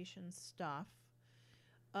meditation stuff.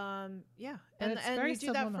 And you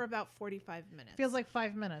do that for about 45 minutes. Feels like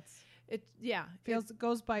 5 minutes. It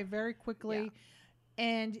goes by very quickly. Yeah.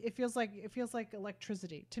 And it feels like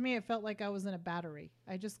electricity. To me, it felt like I was in a battery.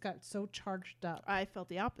 I just got so charged up. I felt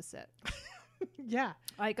the opposite. Yeah.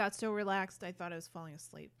 I got so relaxed, I thought I was falling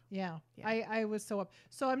asleep. Yeah. I was so up.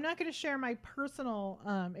 So I'm not going to share my personal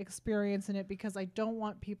experience in it because I don't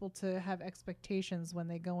want people to have expectations when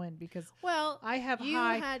they go in because I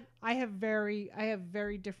have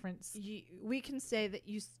very different. We can say that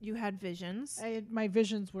you had visions. My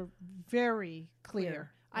visions were very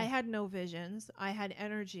clear. I had no visions. I had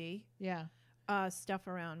energy. Yeah. Stuff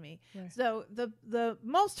around me. Right. So the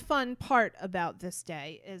most fun part about this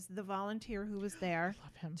day is the volunteer who was there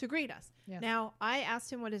to greet us. Yes. Now, I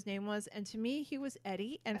asked him what his name was, and to me, he was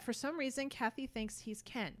Eddie. And for some reason, Kathy thinks he's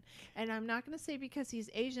Ken. And I'm not going to say because he's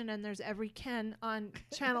Asian and there's every Ken on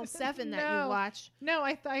Channel 7 that you watch. No,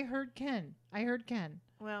 I heard Ken.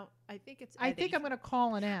 Well, I think it's Eddie. I think I'm going to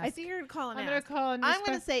call and ask. I think you're going to call and ask. I'm going to call and I'm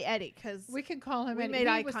going to say Eddie because we can call him Eddie. We made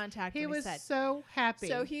eye contact. He and was said. so happy.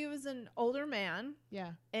 So he was an older man.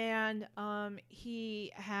 Yeah. And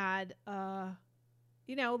he had a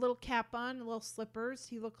little cap on, little slippers.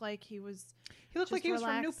 He looked like he was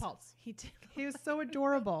from New Paltz. He did. He was so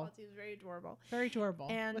adorable. He was very adorable. Very adorable.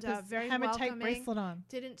 And with his very hematite bracelet on.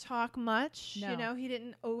 Didn't talk much. No. He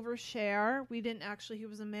didn't overshare. He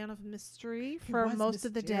was a man of mystery for most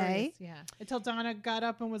of the day. Yeah. Until Donna got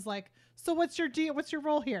up and was like, "So what's your deal? What's your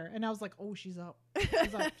role here?" And I was like, "Oh, she's up.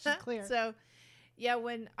 She's clear." So yeah,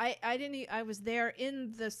 when I was there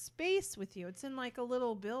in the space with you. It's in like a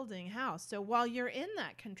little building house. So while you're in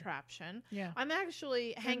that contraption, I'm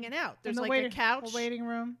actually hanging out. There's like a couch, a waiting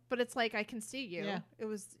room, but it's like I can see you. Yeah.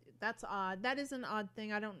 That's odd. That is an odd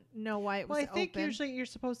thing. I don't know why it was open. Well, I think usually you're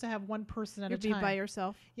supposed to have one person at a time. You'd be by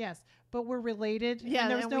yourself. Yes, but we're related. Yeah,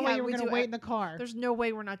 and there's no way we're going to wait in the car. There's no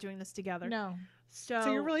way we're not doing this together. No.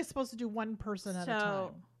 So you're really supposed to do one person at a time.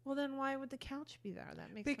 Well, then why would the couch be there?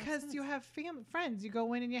 That makes no sense. You have friends. You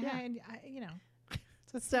go in and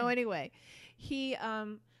So anyway, he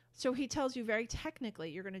tells you very technically,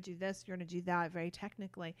 you're going to do this, you're going to do that, very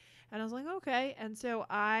technically. And I was like, okay. And so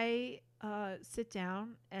I sit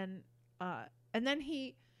down and then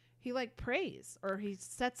he like prays or he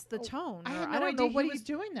sets the tone. I had no idea he was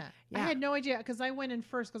doing that. Yeah. I had no idea because I went in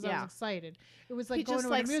first because I was excited. It was like he going just to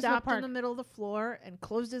like an amusement stopped park. in the middle of the floor and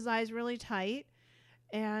closed his eyes really tight.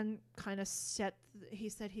 And kind of he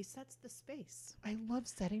said he sets the space. I love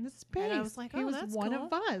setting the space. And I was like, he was that's one cool.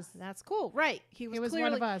 of us. That's cool. Right. He was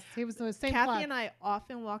one of us. He was the same Kathy plot. and I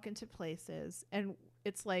often walk into places and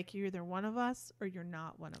it's like you're either one of us or you're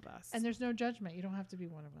not one of us. And there's no judgment. You don't have to be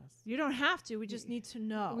one of us. You don't have to. We just need to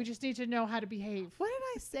know. We just need to know how to behave. What did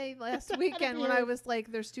I say last weekend when I was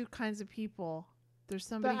like, there's two kinds of people? There's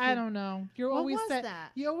somebody. But I don't know. You're what always was set.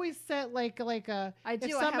 That? You always set like a. I do.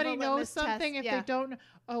 If somebody knows something, if they don't.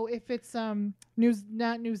 Oh, if it's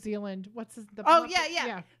not New Zealand. What's the?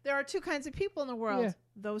 Yeah. There are two kinds of people in the world. Yeah.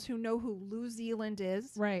 Those who know who New Zealand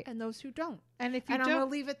is, right, and those who don't. And if you don't, I'm gonna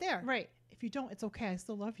leave it there. Right. If you don't, it's okay. I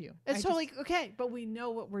still love you. It's totally okay. But we know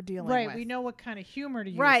what we're dealing with. Right. We know what kind of humor to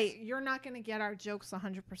use. Right. You're not going to get our jokes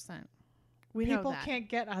 100%. We know People that. can't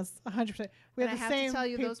get us 100%. We And have I the have same to tell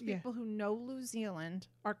you, peop- those people who know New Zealand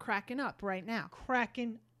are cracking up right now.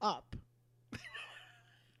 cracking up.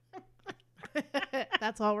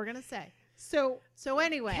 That's all we're gonna say. So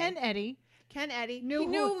Anyway, Ken Eddie, knew he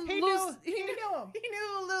knew he him. knew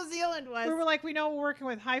who New Zealand was. We were like, we know what we're working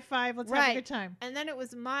with. High five. Let's have a Right. good time. And then it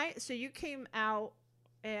was so you came out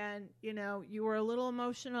and, you were a little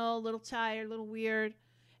emotional, a little tired, a little weird,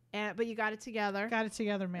 but you got it together. Got it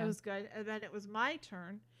together, man. It was good. And then it was my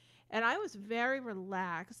turn. And I was very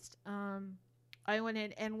relaxed. I went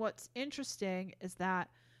in. And what's interesting is that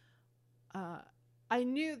I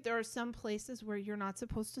knew there are some places where you're not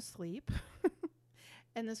supposed to sleep.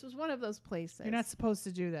 And this was one of those places. You're not supposed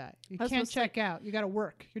to do that. You I was can't supposed to- check out. You got to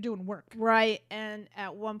work. You're doing work. Right. And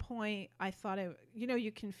at one point, I thought,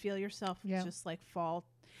 you can feel yourself just like fall.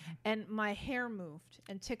 And my hair moved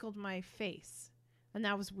and tickled my face. And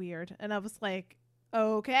that was weird. And I was like,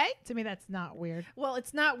 okay. To me, that's not weird. Well,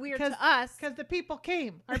 it's not weird to us. Because the people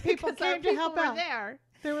came. Our people came to help out. There.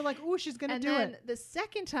 They were like, ooh, she's going to do And it. then the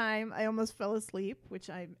second time I almost fell asleep, which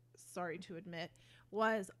I'm sorry to admit,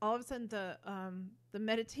 was all of a sudden the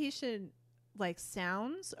meditation like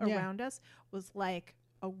sounds around us was like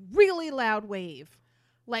a really loud wave.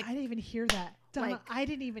 Like I didn't even hear that. Donna, I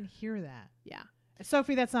didn't even hear that. Yeah.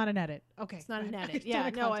 Sophie, that's not an edit. Okay. It's not an edit. It's Yeah,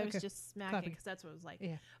 not a no, I content. was Okay. just smacking Copy. because that's what it was like.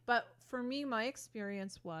 Yeah. But for me, my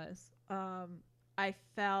experience was I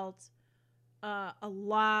felt a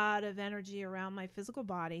lot of energy around my physical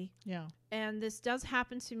body. Yeah. And this does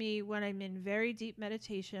happen to me when I'm in very deep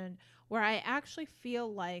meditation where I actually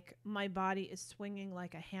feel like my body is swinging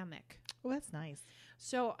like a hammock. Oh, that's nice.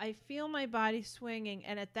 So I feel my body swinging.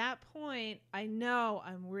 And at that point, I know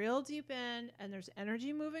I'm real deep in and there's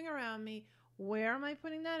energy moving around me. Where am I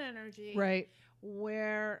putting that energy? Right.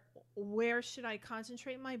 Where should I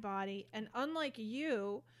concentrate my body? And unlike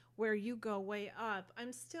you, where you go way up,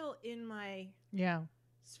 I'm still in my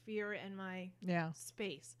sphere and my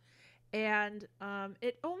space. And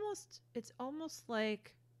it's almost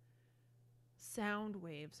like sound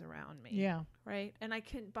waves around me. Yeah. Right. And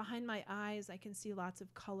behind my eyes, I can see lots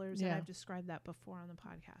of colors. And I've described that before on the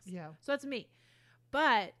podcast. Yeah. So that's me.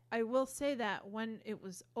 But I will say that when it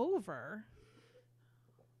was over,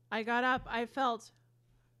 I got up, I felt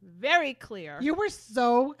very clear. You were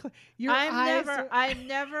so clear. I'm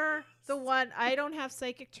never the one. I don't have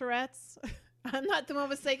psychic Tourette's. I'm not the one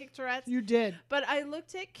with psychic Tourette's. You did. But I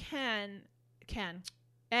looked at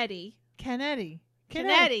Eddie.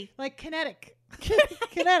 Like kinetic.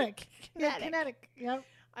 Kinetic. Yeah, kinetic. Yep.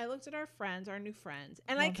 I looked at our friends, our new friends,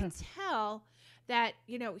 and I can tell that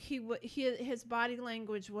his body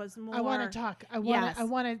language was more. I want to talk. I want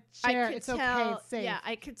to share. It's okay. It's safe. Yeah,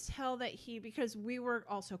 I could tell that because we were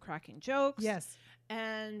also cracking jokes. Yes.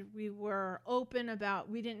 And we were open about,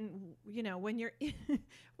 we didn't, when you're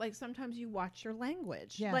like sometimes you watch your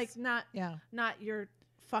language. Yes. Like not your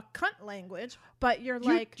fuck cunt language, but you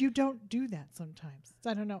don't do that sometimes.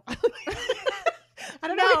 I don't know. I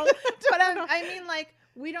don't know. But I mean, like,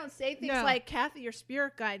 we don't say things like, Kathy, your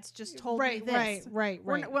spirit guides just told me this. Right.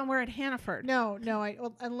 When we're at Hannaford. No.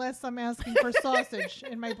 Unless I'm asking for sausage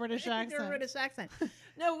in my British accent. Your British accent.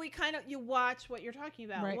 No, you watch what you're talking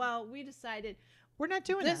about. Right. Well, we decided we're not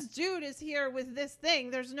doing this dude is here with this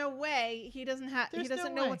thing. There's no way he doesn't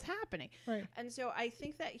know what's happening. Right. And so I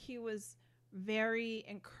think that he was very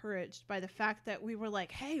encouraged by the fact that we were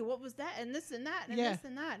like, hey, what was that? And this and that and this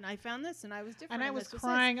and that. And I found this and I was different. And I was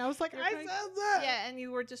crying. I was like, I said that. Yeah. And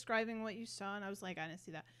you were describing what you saw. And I was like, I didn't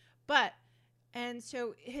see that. And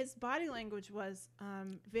so his body language was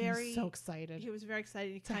very. He was so excited. He was very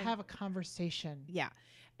excited to have a conversation. Yeah.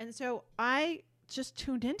 And so I just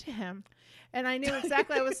tuned into him and I knew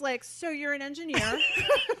exactly. I was like, so you're an engineer.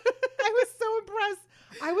 I was so impressed.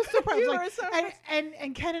 I was so proud. You were so impressed.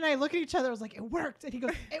 And Ken and I look at each other. I was like, it worked. And he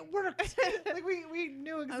goes, it worked. Like we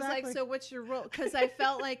knew exactly. I was like, so what's your role? Because I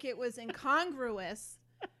felt like it was incongruous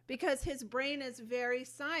because his brain is very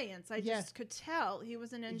science. I just could tell he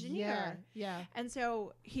was an engineer. Yeah. And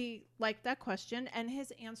so he liked that question and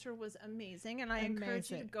his answer was amazing. And I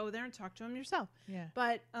encourage you to go there and talk to him yourself. Yeah.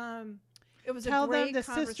 But it was Tell a great them the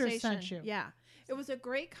conversation. sister sent you. Yeah. It was a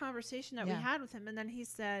great conversation that we had with him. And then he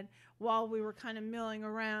said, while we were kind of milling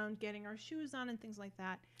around, getting our shoes on and things like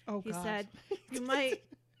that, he said,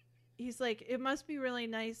 he's like, it must be really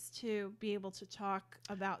nice to be able to talk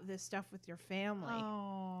about this stuff with your family.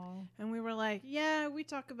 Oh. And we were like, yeah, we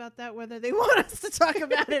talk about that whether they want us to talk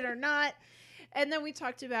about it or not. And then we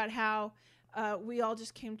talked about how we all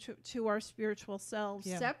just came to our spiritual selves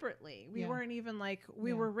separately. We weren't even like,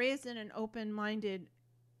 we were raised in an open-minded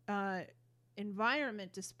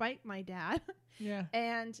environment despite my dad. Yeah.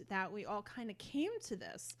 And that we all kind of came to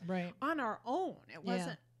this Right. on our own. It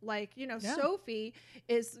wasn't like, Yeah. Sophie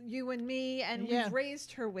is you and me, and Yeah. we've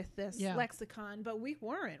raised her with this Yeah. lexicon, but we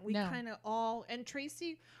weren't. We No. kind of all, and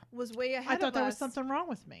Tracy was way ahead I of thought there was us. something wrong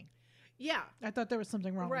with me. Yeah. I thought there was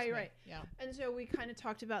something wrong with me. Right. Yeah. And so we kind of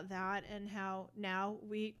talked about that and how now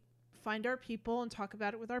we find our people and talk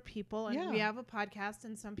about it with our people. And we have a podcast,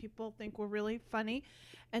 and some people think we're really funny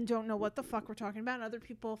and don't know what the fuck we're talking about. And other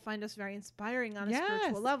people find us very inspiring on a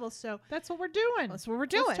spiritual level. So that's what we're doing. That's what we're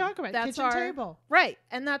doing. Let's talk about it. That's Kitchen table. Right.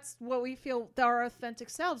 And that's what we feel, our authentic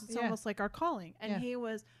selves. It's almost like our calling. And Yeah. he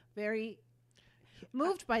was very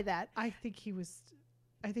moved by that. I think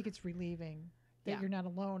it's relieving that you're not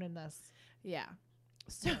alone in this. Yeah.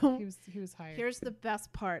 So he was hired. here's the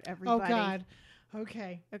best part, everybody. Oh God.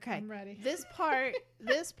 Okay. Okay. I'm ready. This part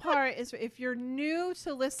is, if you're new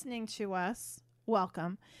to listening to us,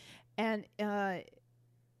 welcome. And I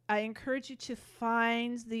encourage you to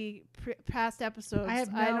find the past episodes. I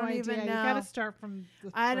have no don't idea. even know. You got to start from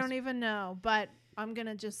the I don't even know, but I'm going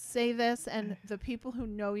to just say this, and the people who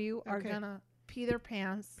know you are going to pee their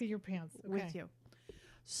pants Pee your pants. Okay. with you.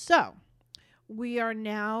 So we are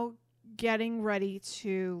now getting ready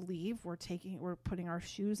to leave. We're putting our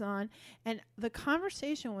shoes on, and the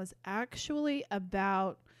conversation was actually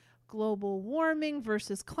about global warming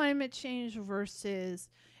versus climate change versus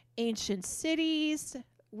ancient cities.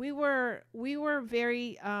 We were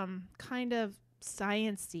very kind of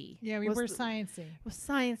sciencey. Yeah, we were sciencey. It was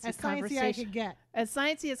sciencey As conversation. sciencey I could get. As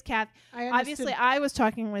sciencey as Kath. I Obviously, I was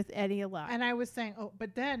talking with Eddie a lot. and I was saying,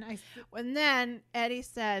 but then And then Eddie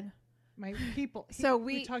said, my people.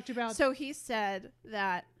 we talked about. So he said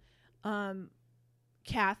that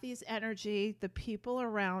Kathy's energy, the people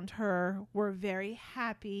around her were very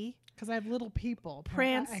happy, because I have little people.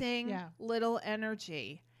 prancing, little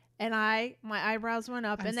energy. And my eyebrows went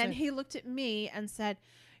up. And then he looked at me and said,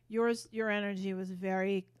 your energy was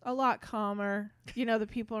a lot calmer. The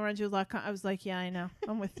people around you a lot calmer. I was like, yeah, I know.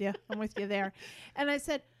 I'm with you. I'm with you there. And I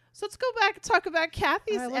said, so let's go back and talk about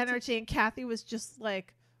Kathy's energy. And Kathy was just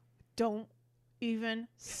like, don't even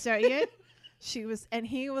say it. He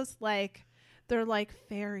was like, they're like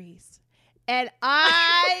fairies. And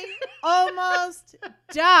I almost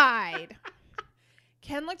died.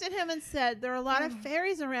 Ken looked at him and said, there are a lot of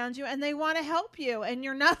fairies around you, and they want to help you, and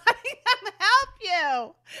you're not letting them help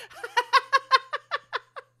you.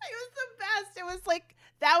 It was the best. It was like,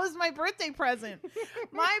 that was my birthday present.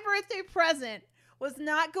 My birthday present was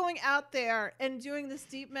not going out there and doing this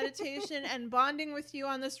deep meditation and bonding with you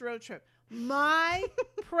on this road trip. My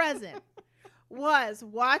present was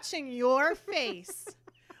watching your face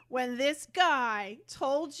when this guy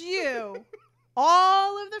told you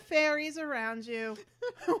all of the fairies around you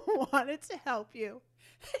wanted to help you,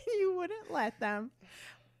 and you wouldn't let them.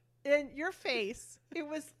 And your face, it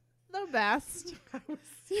was the best.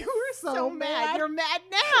 You were so mad. You're mad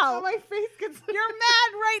now. Oh, my face gets. You're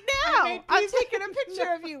mad right now. I'm taking a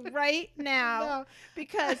picture of you right now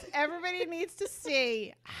because everybody needs to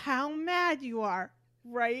see how mad you are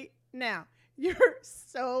right now. You're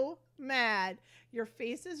so mad. Your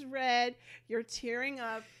face is red. You're tearing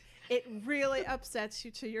up. It really upsets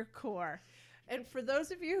you to your core. And for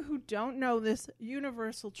those of you who don't know this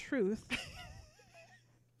universal truth,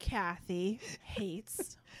 Kathy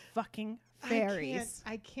hates fucking fairies.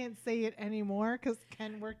 I can't say it anymore because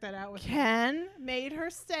Ken worked that out with me. Ken made her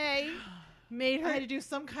say, I had to do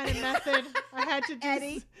some kind of method. I had to do.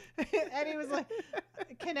 Eddie. Eddie was like,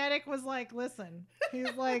 Kinetic was like, listen.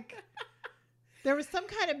 He's like, there was some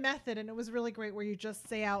kind of method, and it was really great where you just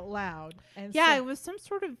say out loud. And yeah, it was some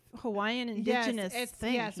sort of Hawaiian indigenous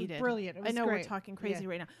thing. Yes, he did. Brilliant. It was I know great. we're talking crazy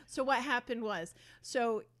right now. So what happened was,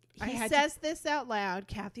 he had says this out loud.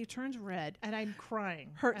 Kathy turns red, and I'm crying.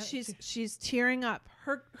 She's tearing up.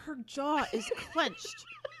 Her jaw is clenched.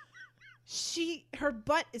 Her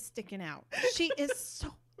butt is sticking out. She is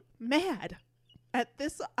so mad at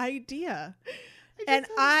this idea, and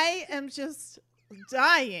I am just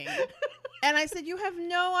dying. And I said, you have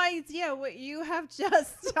no idea what you have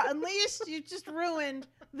just unleashed. You just ruined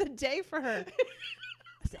the day for her.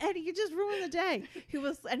 I said, Eddie, you just ruined the day.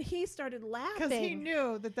 He started laughing. Because he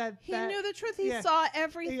knew he knew the truth. He saw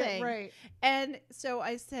everything. Yeah, right. And so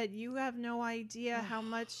I said, you have no idea how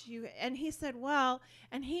much and he said, well,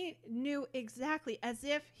 and he knew exactly, as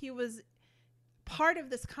if he was part of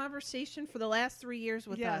this conversation for the last 3 years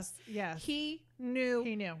with us. Yes. He knew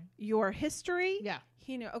your history. Yeah.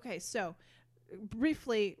 He knew. Okay, so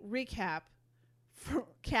briefly recap for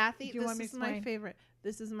Kathy. This is my favorite.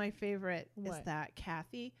 This is my favorite. What? Is that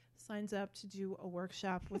Kathy signs up to do a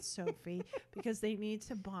workshop with Sophie because they need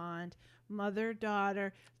to bond, mother,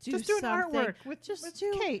 daughter, do just doing something. artwork with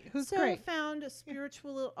Kate, who's great. Found a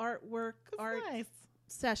spiritual little artwork art nice.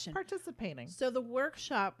 session. Participating. So the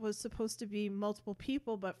workshop was supposed to be multiple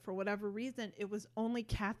people, but for whatever reason, it was only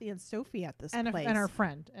Kathy and Sophie at this place. And our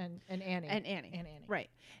friend, and Annie. And Annie. Right.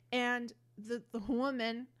 And the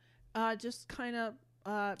woman just kind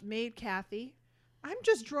of made Kathy. I'm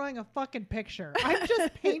just drawing a fucking picture. I'm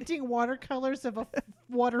just painting watercolors of a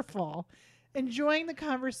waterfall, enjoying the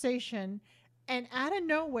conversation. And out of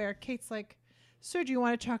nowhere, Kate's like, so do you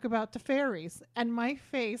want to talk about the fairies? And my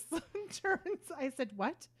face turns, I said,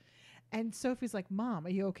 what? And Sophie's like, Mom, are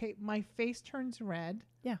you okay? My face turns red.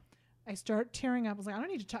 Yeah. I start tearing up. I was like, I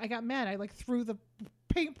don't need to talk. I got mad. I like threw the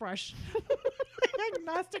paintbrush.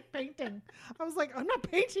 Agnostic painting. I was like, I'm not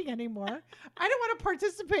painting anymore. I don't want to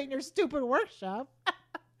participate in your stupid workshop.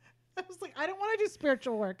 I was like, I don't want to do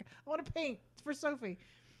spiritual work. I want to paint for Sophie.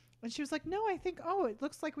 And she was like, no, I think, it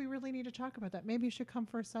looks like we really need to talk about that. Maybe you should come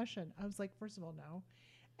for a session. I was like, first of all, no.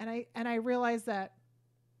 And I realized that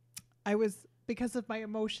I was, because of my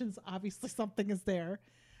emotions, obviously something is there,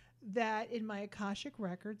 that in my Akashic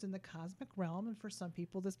records in the cosmic realm, and for some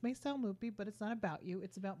people this may sound loopy, but it's not about you,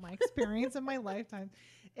 it's about my experience in my lifetime,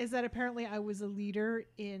 is that apparently I was a leader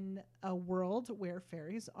in a world where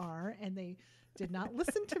fairies are, and they did not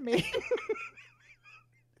listen to me.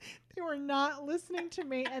 They were not listening to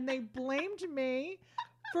me, and they blamed me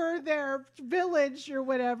for their village or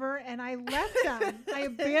whatever, and I left them. I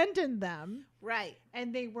abandoned them. Right.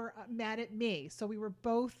 And they were mad at me. So we were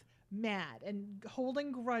both mad, and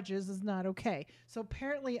holding grudges is not okay. So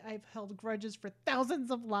apparently I've held grudges for thousands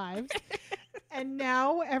of lives. And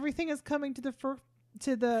now everything is coming to the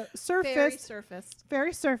surface.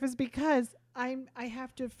 Very surface, because I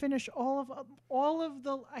have to finish all of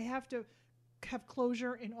the I have to have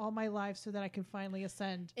closure in all my life so that I can finally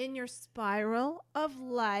ascend. In your spiral of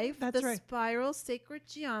life, that's right. Spiral sacred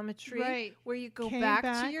geometry, right, where you go back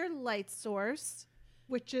to your light source,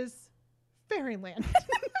 which is fairyland.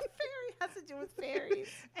 Fairy has to do with fairies.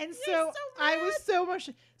 And so I was so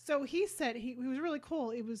much. So he said he was really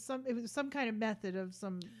cool. It was some kind of method of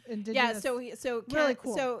some indigenous. Yeah. So really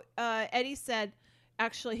cool. So Eddie said,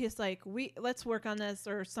 actually, he's like, let's work on this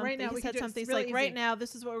or something. Right now, he said something. He's really like, easy. right now,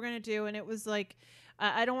 this is what we're gonna do. And it was like,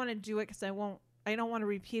 I don't want to do it because I don't want to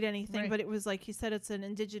repeat anything. Right. But it was like he said, it's an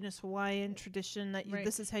indigenous Hawaiian tradition that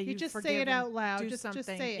this is how you just forgive say it out loud. Just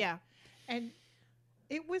say it. Yeah. And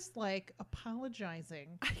it was like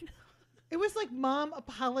apologizing. I know. It was like Mom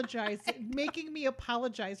apologizing, making me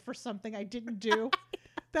apologize for something I didn't do.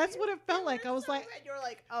 That's what it felt like. I was like, you were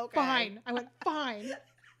like, okay, fine. I went, fine.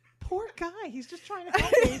 Poor guy. He's just trying to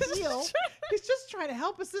help me heal. He's just trying to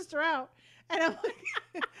help a sister out. And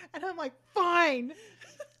I'm like, fine.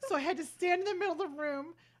 So I had to stand in the middle of the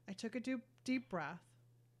room. I took a deep breath.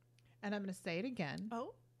 And I'm going to say it again.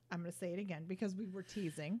 Oh. I'm going to say it again because we were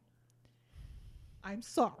teasing. I'm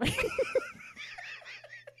sorry.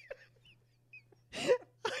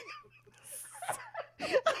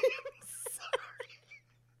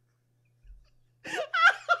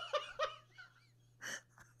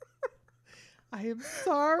 I am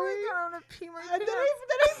sorry. And then I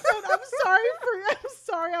said, I'm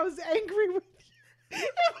sorry. I was angry with you.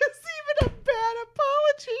 It was even a bad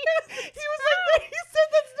apology. He was like, he said,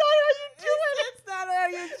 that's not how you do it. That's not how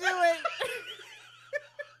you do it.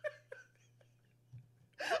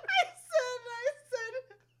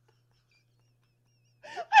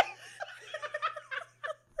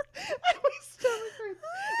 I was stomach hurts.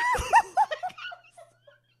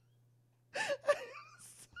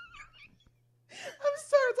 I'm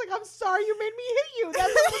sorry. It's like, I'm sorry you made me hit you.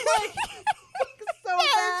 That's what it was like. So bad.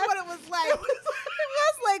 That's what it was like. It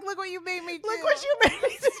was like, look what you made me do. Look what you made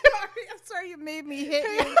me do. I'm sorry you made me hit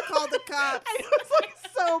you and call the cops. And it was like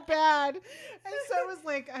so bad. And so I was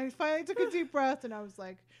like, I finally took a deep breath and I was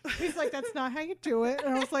like, he's like, that's not how you do it.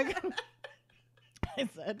 And I was like, I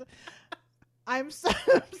said, I'm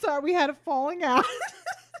sorry we had a falling out.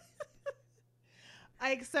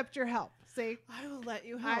 I accept your help. See, I will let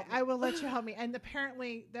you help. I will let you help me. And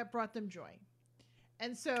apparently that brought them joy.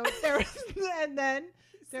 And so there was, and then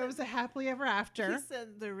there was a happily ever after. He said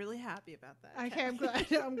they're really happy about that. Okay,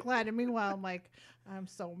 I'm glad. And meanwhile, I'm like, I'm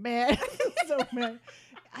so mad. So mad.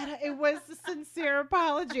 It was a sincere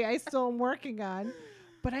apology. I still am working on.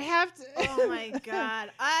 But I have to. Oh my God.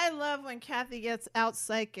 I love when Kathy gets out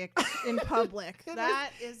psychic in public.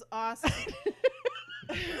 That is awesome.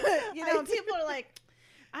 People are like,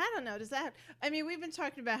 I don't know. Does that? I mean, we've been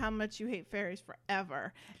talking about how much you hate fairies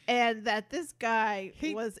forever, and that this guy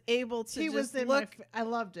was able to. He just was in look. I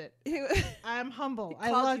loved it. I'm humble. I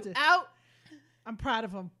Called loved you it. out. I'm proud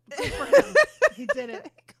of him. Good for him. He did it.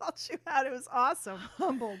 He called you out. It was awesome.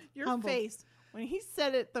 Humbled. Your humbled. face when he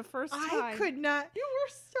said it the first time. I could not. You were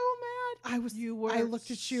so mad. I was. You were. I looked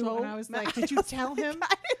at you so and I was mad. like, "Did you tell him?"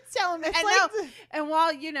 I didn't tell him. It's And, like no, and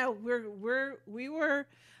while we were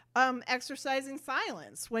exercising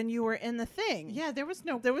silence when you were in the thing. Yeah, there was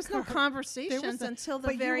no conversations until the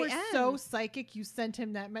but very you were end. so psychic. You sent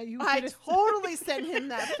him that. I totally sent him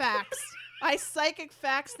that fax. I psychic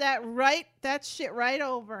faxed that shit right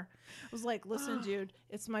over. I was like, listen, dude,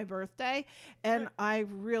 it's my birthday, and I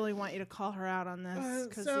really want you to call her out on this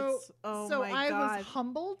because my God. I was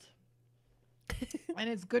humbled, and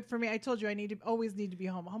it's good for me. I told you I always need to be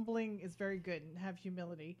humble. Humbling is very good and have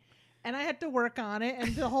humility. And I had to work on it,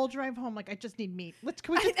 and the whole drive home, like, I just need meat.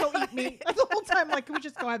 Can we just go eat meat? The whole time, like, can we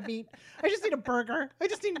just go have meat? I just need a burger. I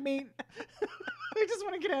just need meat. I just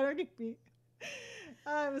want to get out and eat meat.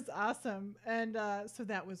 It was awesome. And so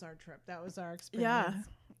that was our trip. That was our experience.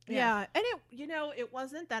 Yeah. And it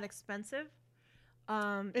wasn't that expensive.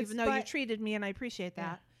 Even though you treated me, and I appreciate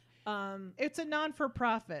that. It's a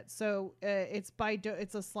non-for-profit, so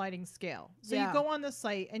it's a sliding scale. So you go on the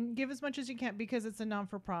site and give as much as you can because it's a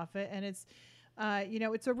non-for-profit, and it's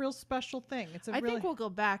it's a real special thing. I think we'll go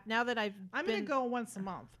back now that I'm going to go once a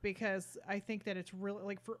month because I think that it's really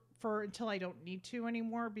like for until I don't need to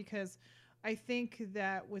anymore, because I think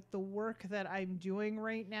that with the work that I'm doing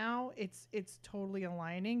right now, it's totally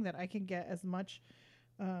aligning that I can get as much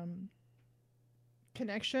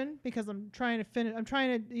connection, because I'm trying to finish. I'm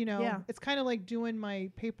trying to, it's kind of like doing my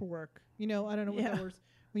paperwork. I don't know what that was.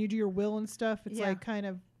 When you do your will and stuff, it's like kind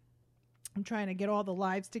of, I'm trying to get all the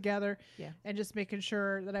lives together and just making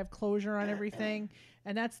sure that I have closure on everything.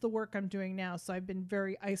 And that's the work I'm doing now. So I've been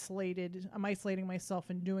very isolated. I'm isolating myself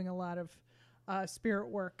and doing a lot of spirit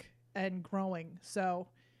work and growing. So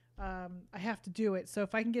I have to do it. So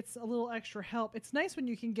if I can get a little extra help, it's nice when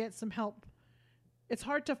you can get some help. It's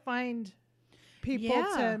hard to find people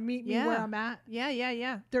to meet me where I'm at.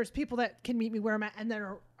 Yeah. There's people that can meet me where I'm at and that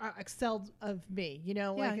are excelled of me.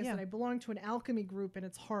 Like I said, I belong to an alchemy group, and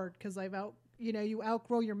it's hard because you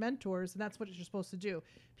outgrow your mentors, and that's what you're supposed to do.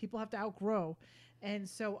 People have to outgrow. And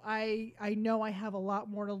so I know I have a lot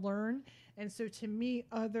more to learn. And so to meet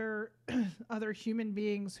other human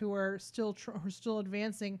beings who are still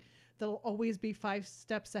advancing, they'll always be 5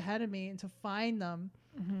 steps ahead of me, and to find them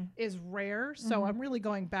is rare. So I'm really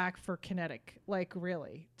going back for kinetic, like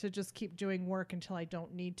really to just keep doing work until I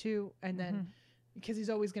don't need to. And then because he's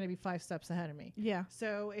always going to be 5 steps ahead of me. Yeah.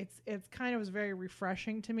 So it's kind of was very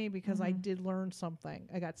refreshing to me because I did learn something.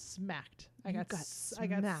 I got smacked. I got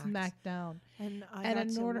smacked down. And I got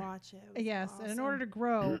to watch it. Yes. Awesome. And in order to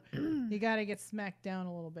grow, you got to get smacked down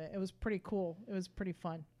a little bit. It was pretty cool. It was pretty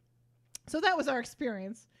fun. So that was our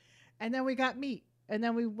experience. And then we got meat. And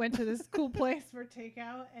then we went to this cool place for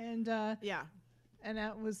takeout. And and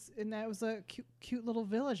that was a cute little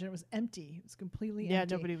village, and it was empty. It was completely empty. Yeah,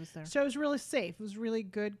 nobody was there. So it was really safe. It was really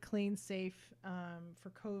good, clean, safe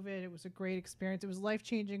for COVID. It was a great experience. It was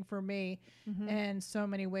life-changing for me in so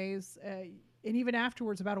many ways. And even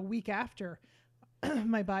afterwards, about a week after,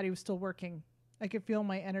 my body was still working. I could feel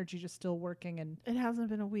my energy just still working. And it hasn't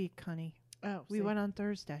been a week, honey. Oh, we went on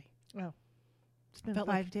Thursday. Oh. It's been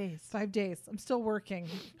 5 days. 5 days. I'm still working.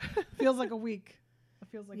 Feels like a week. It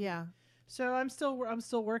feels like So I'm still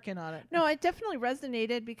working on it. No, it definitely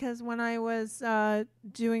resonated because when I was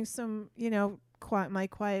doing some, my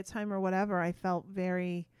quiet time or whatever, I felt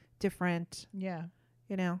very different. Yeah.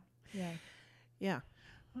 Yeah.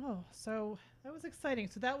 Oh, so that was exciting.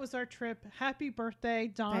 So that was our trip. Happy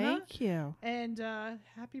birthday, Donna. Thank you. And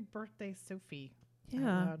happy birthday, Sophie.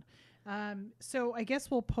 Yeah. So I guess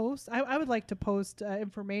we'll post. I would like to post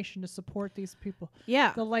information to support these people.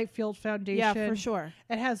 Yeah. The Lightfield Foundation. Yeah, for sure.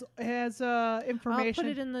 It has information. I'll put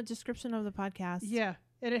it in the description of the podcast. Yeah.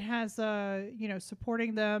 And it has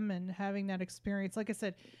supporting them and having that experience. Like I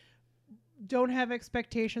said, don't have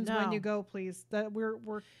expectations when you go, please. That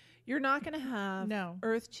you're not going to have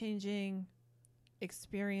earth-changing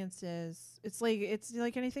experiences. It's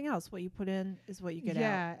like anything else. What you put in is what you get out.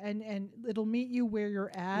 Yeah, and it'll meet you where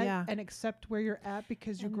you're at and accept where you're at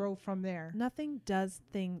because you grow from there. There's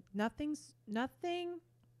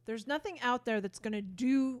nothing out there that's going to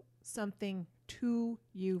do something to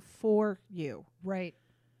you for you. Right.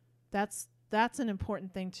 That's an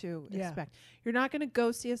important thing to expect. You're not going to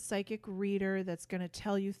go see a psychic reader that's going to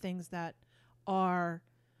tell you things that are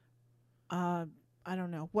I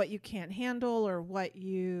don't know, what you can't handle or what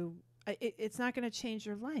you it's not going to change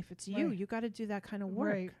your life. It's you. Right. You got to do that kind of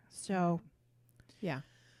work. Right. So, yeah.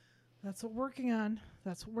 That's what we're working on.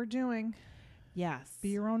 That's what we're doing. Yes. Be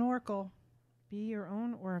your own oracle. Be your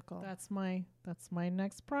own oracle. That's my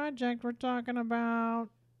next project we're talking about.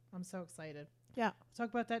 I'm so excited. Yeah. We'll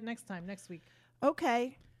talk about that next week.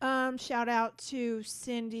 Okay. Shout out to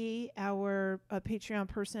Cindy, our Patreon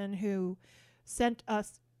person who sent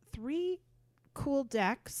us 3 cool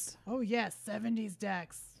decks. Oh yes, 70s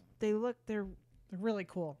decks. They're really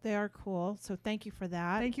cool. They are cool. So thank you for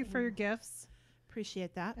that. Thank you for your gifts.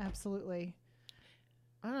 Appreciate that. Absolutely.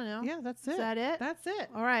 I don't know. Yeah, that's it. Is that it? That's it.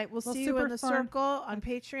 All right. We'll see you in the circle on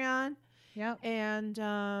Patreon. Yep.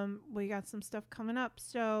 And we got some stuff coming up.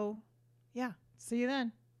 So, yeah. See you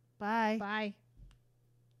then. Bye. Bye.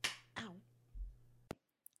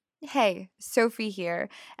 Hey, Sophie here,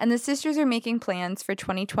 and the sisters are making plans for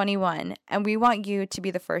 2021, and we want you to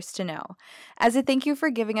be the first to know. As a thank you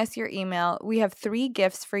for giving us your email, we have 3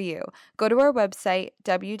 gifts for you. Go to our website,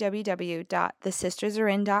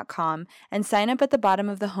 www.thesistersarein.com, and sign up at the bottom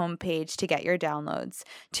of the homepage to get your downloads.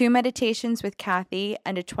 2 meditations with Kathy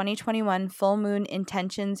and a 2021 full moon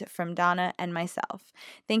intentions from Donna and myself.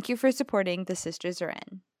 Thank you for supporting The Sisters Are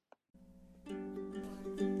In.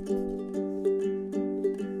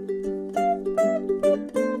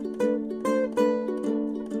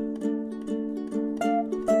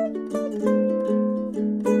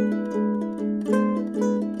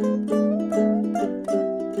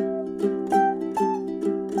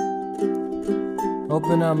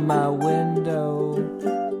 Open up my window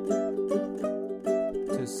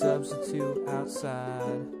to substitute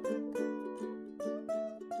outside.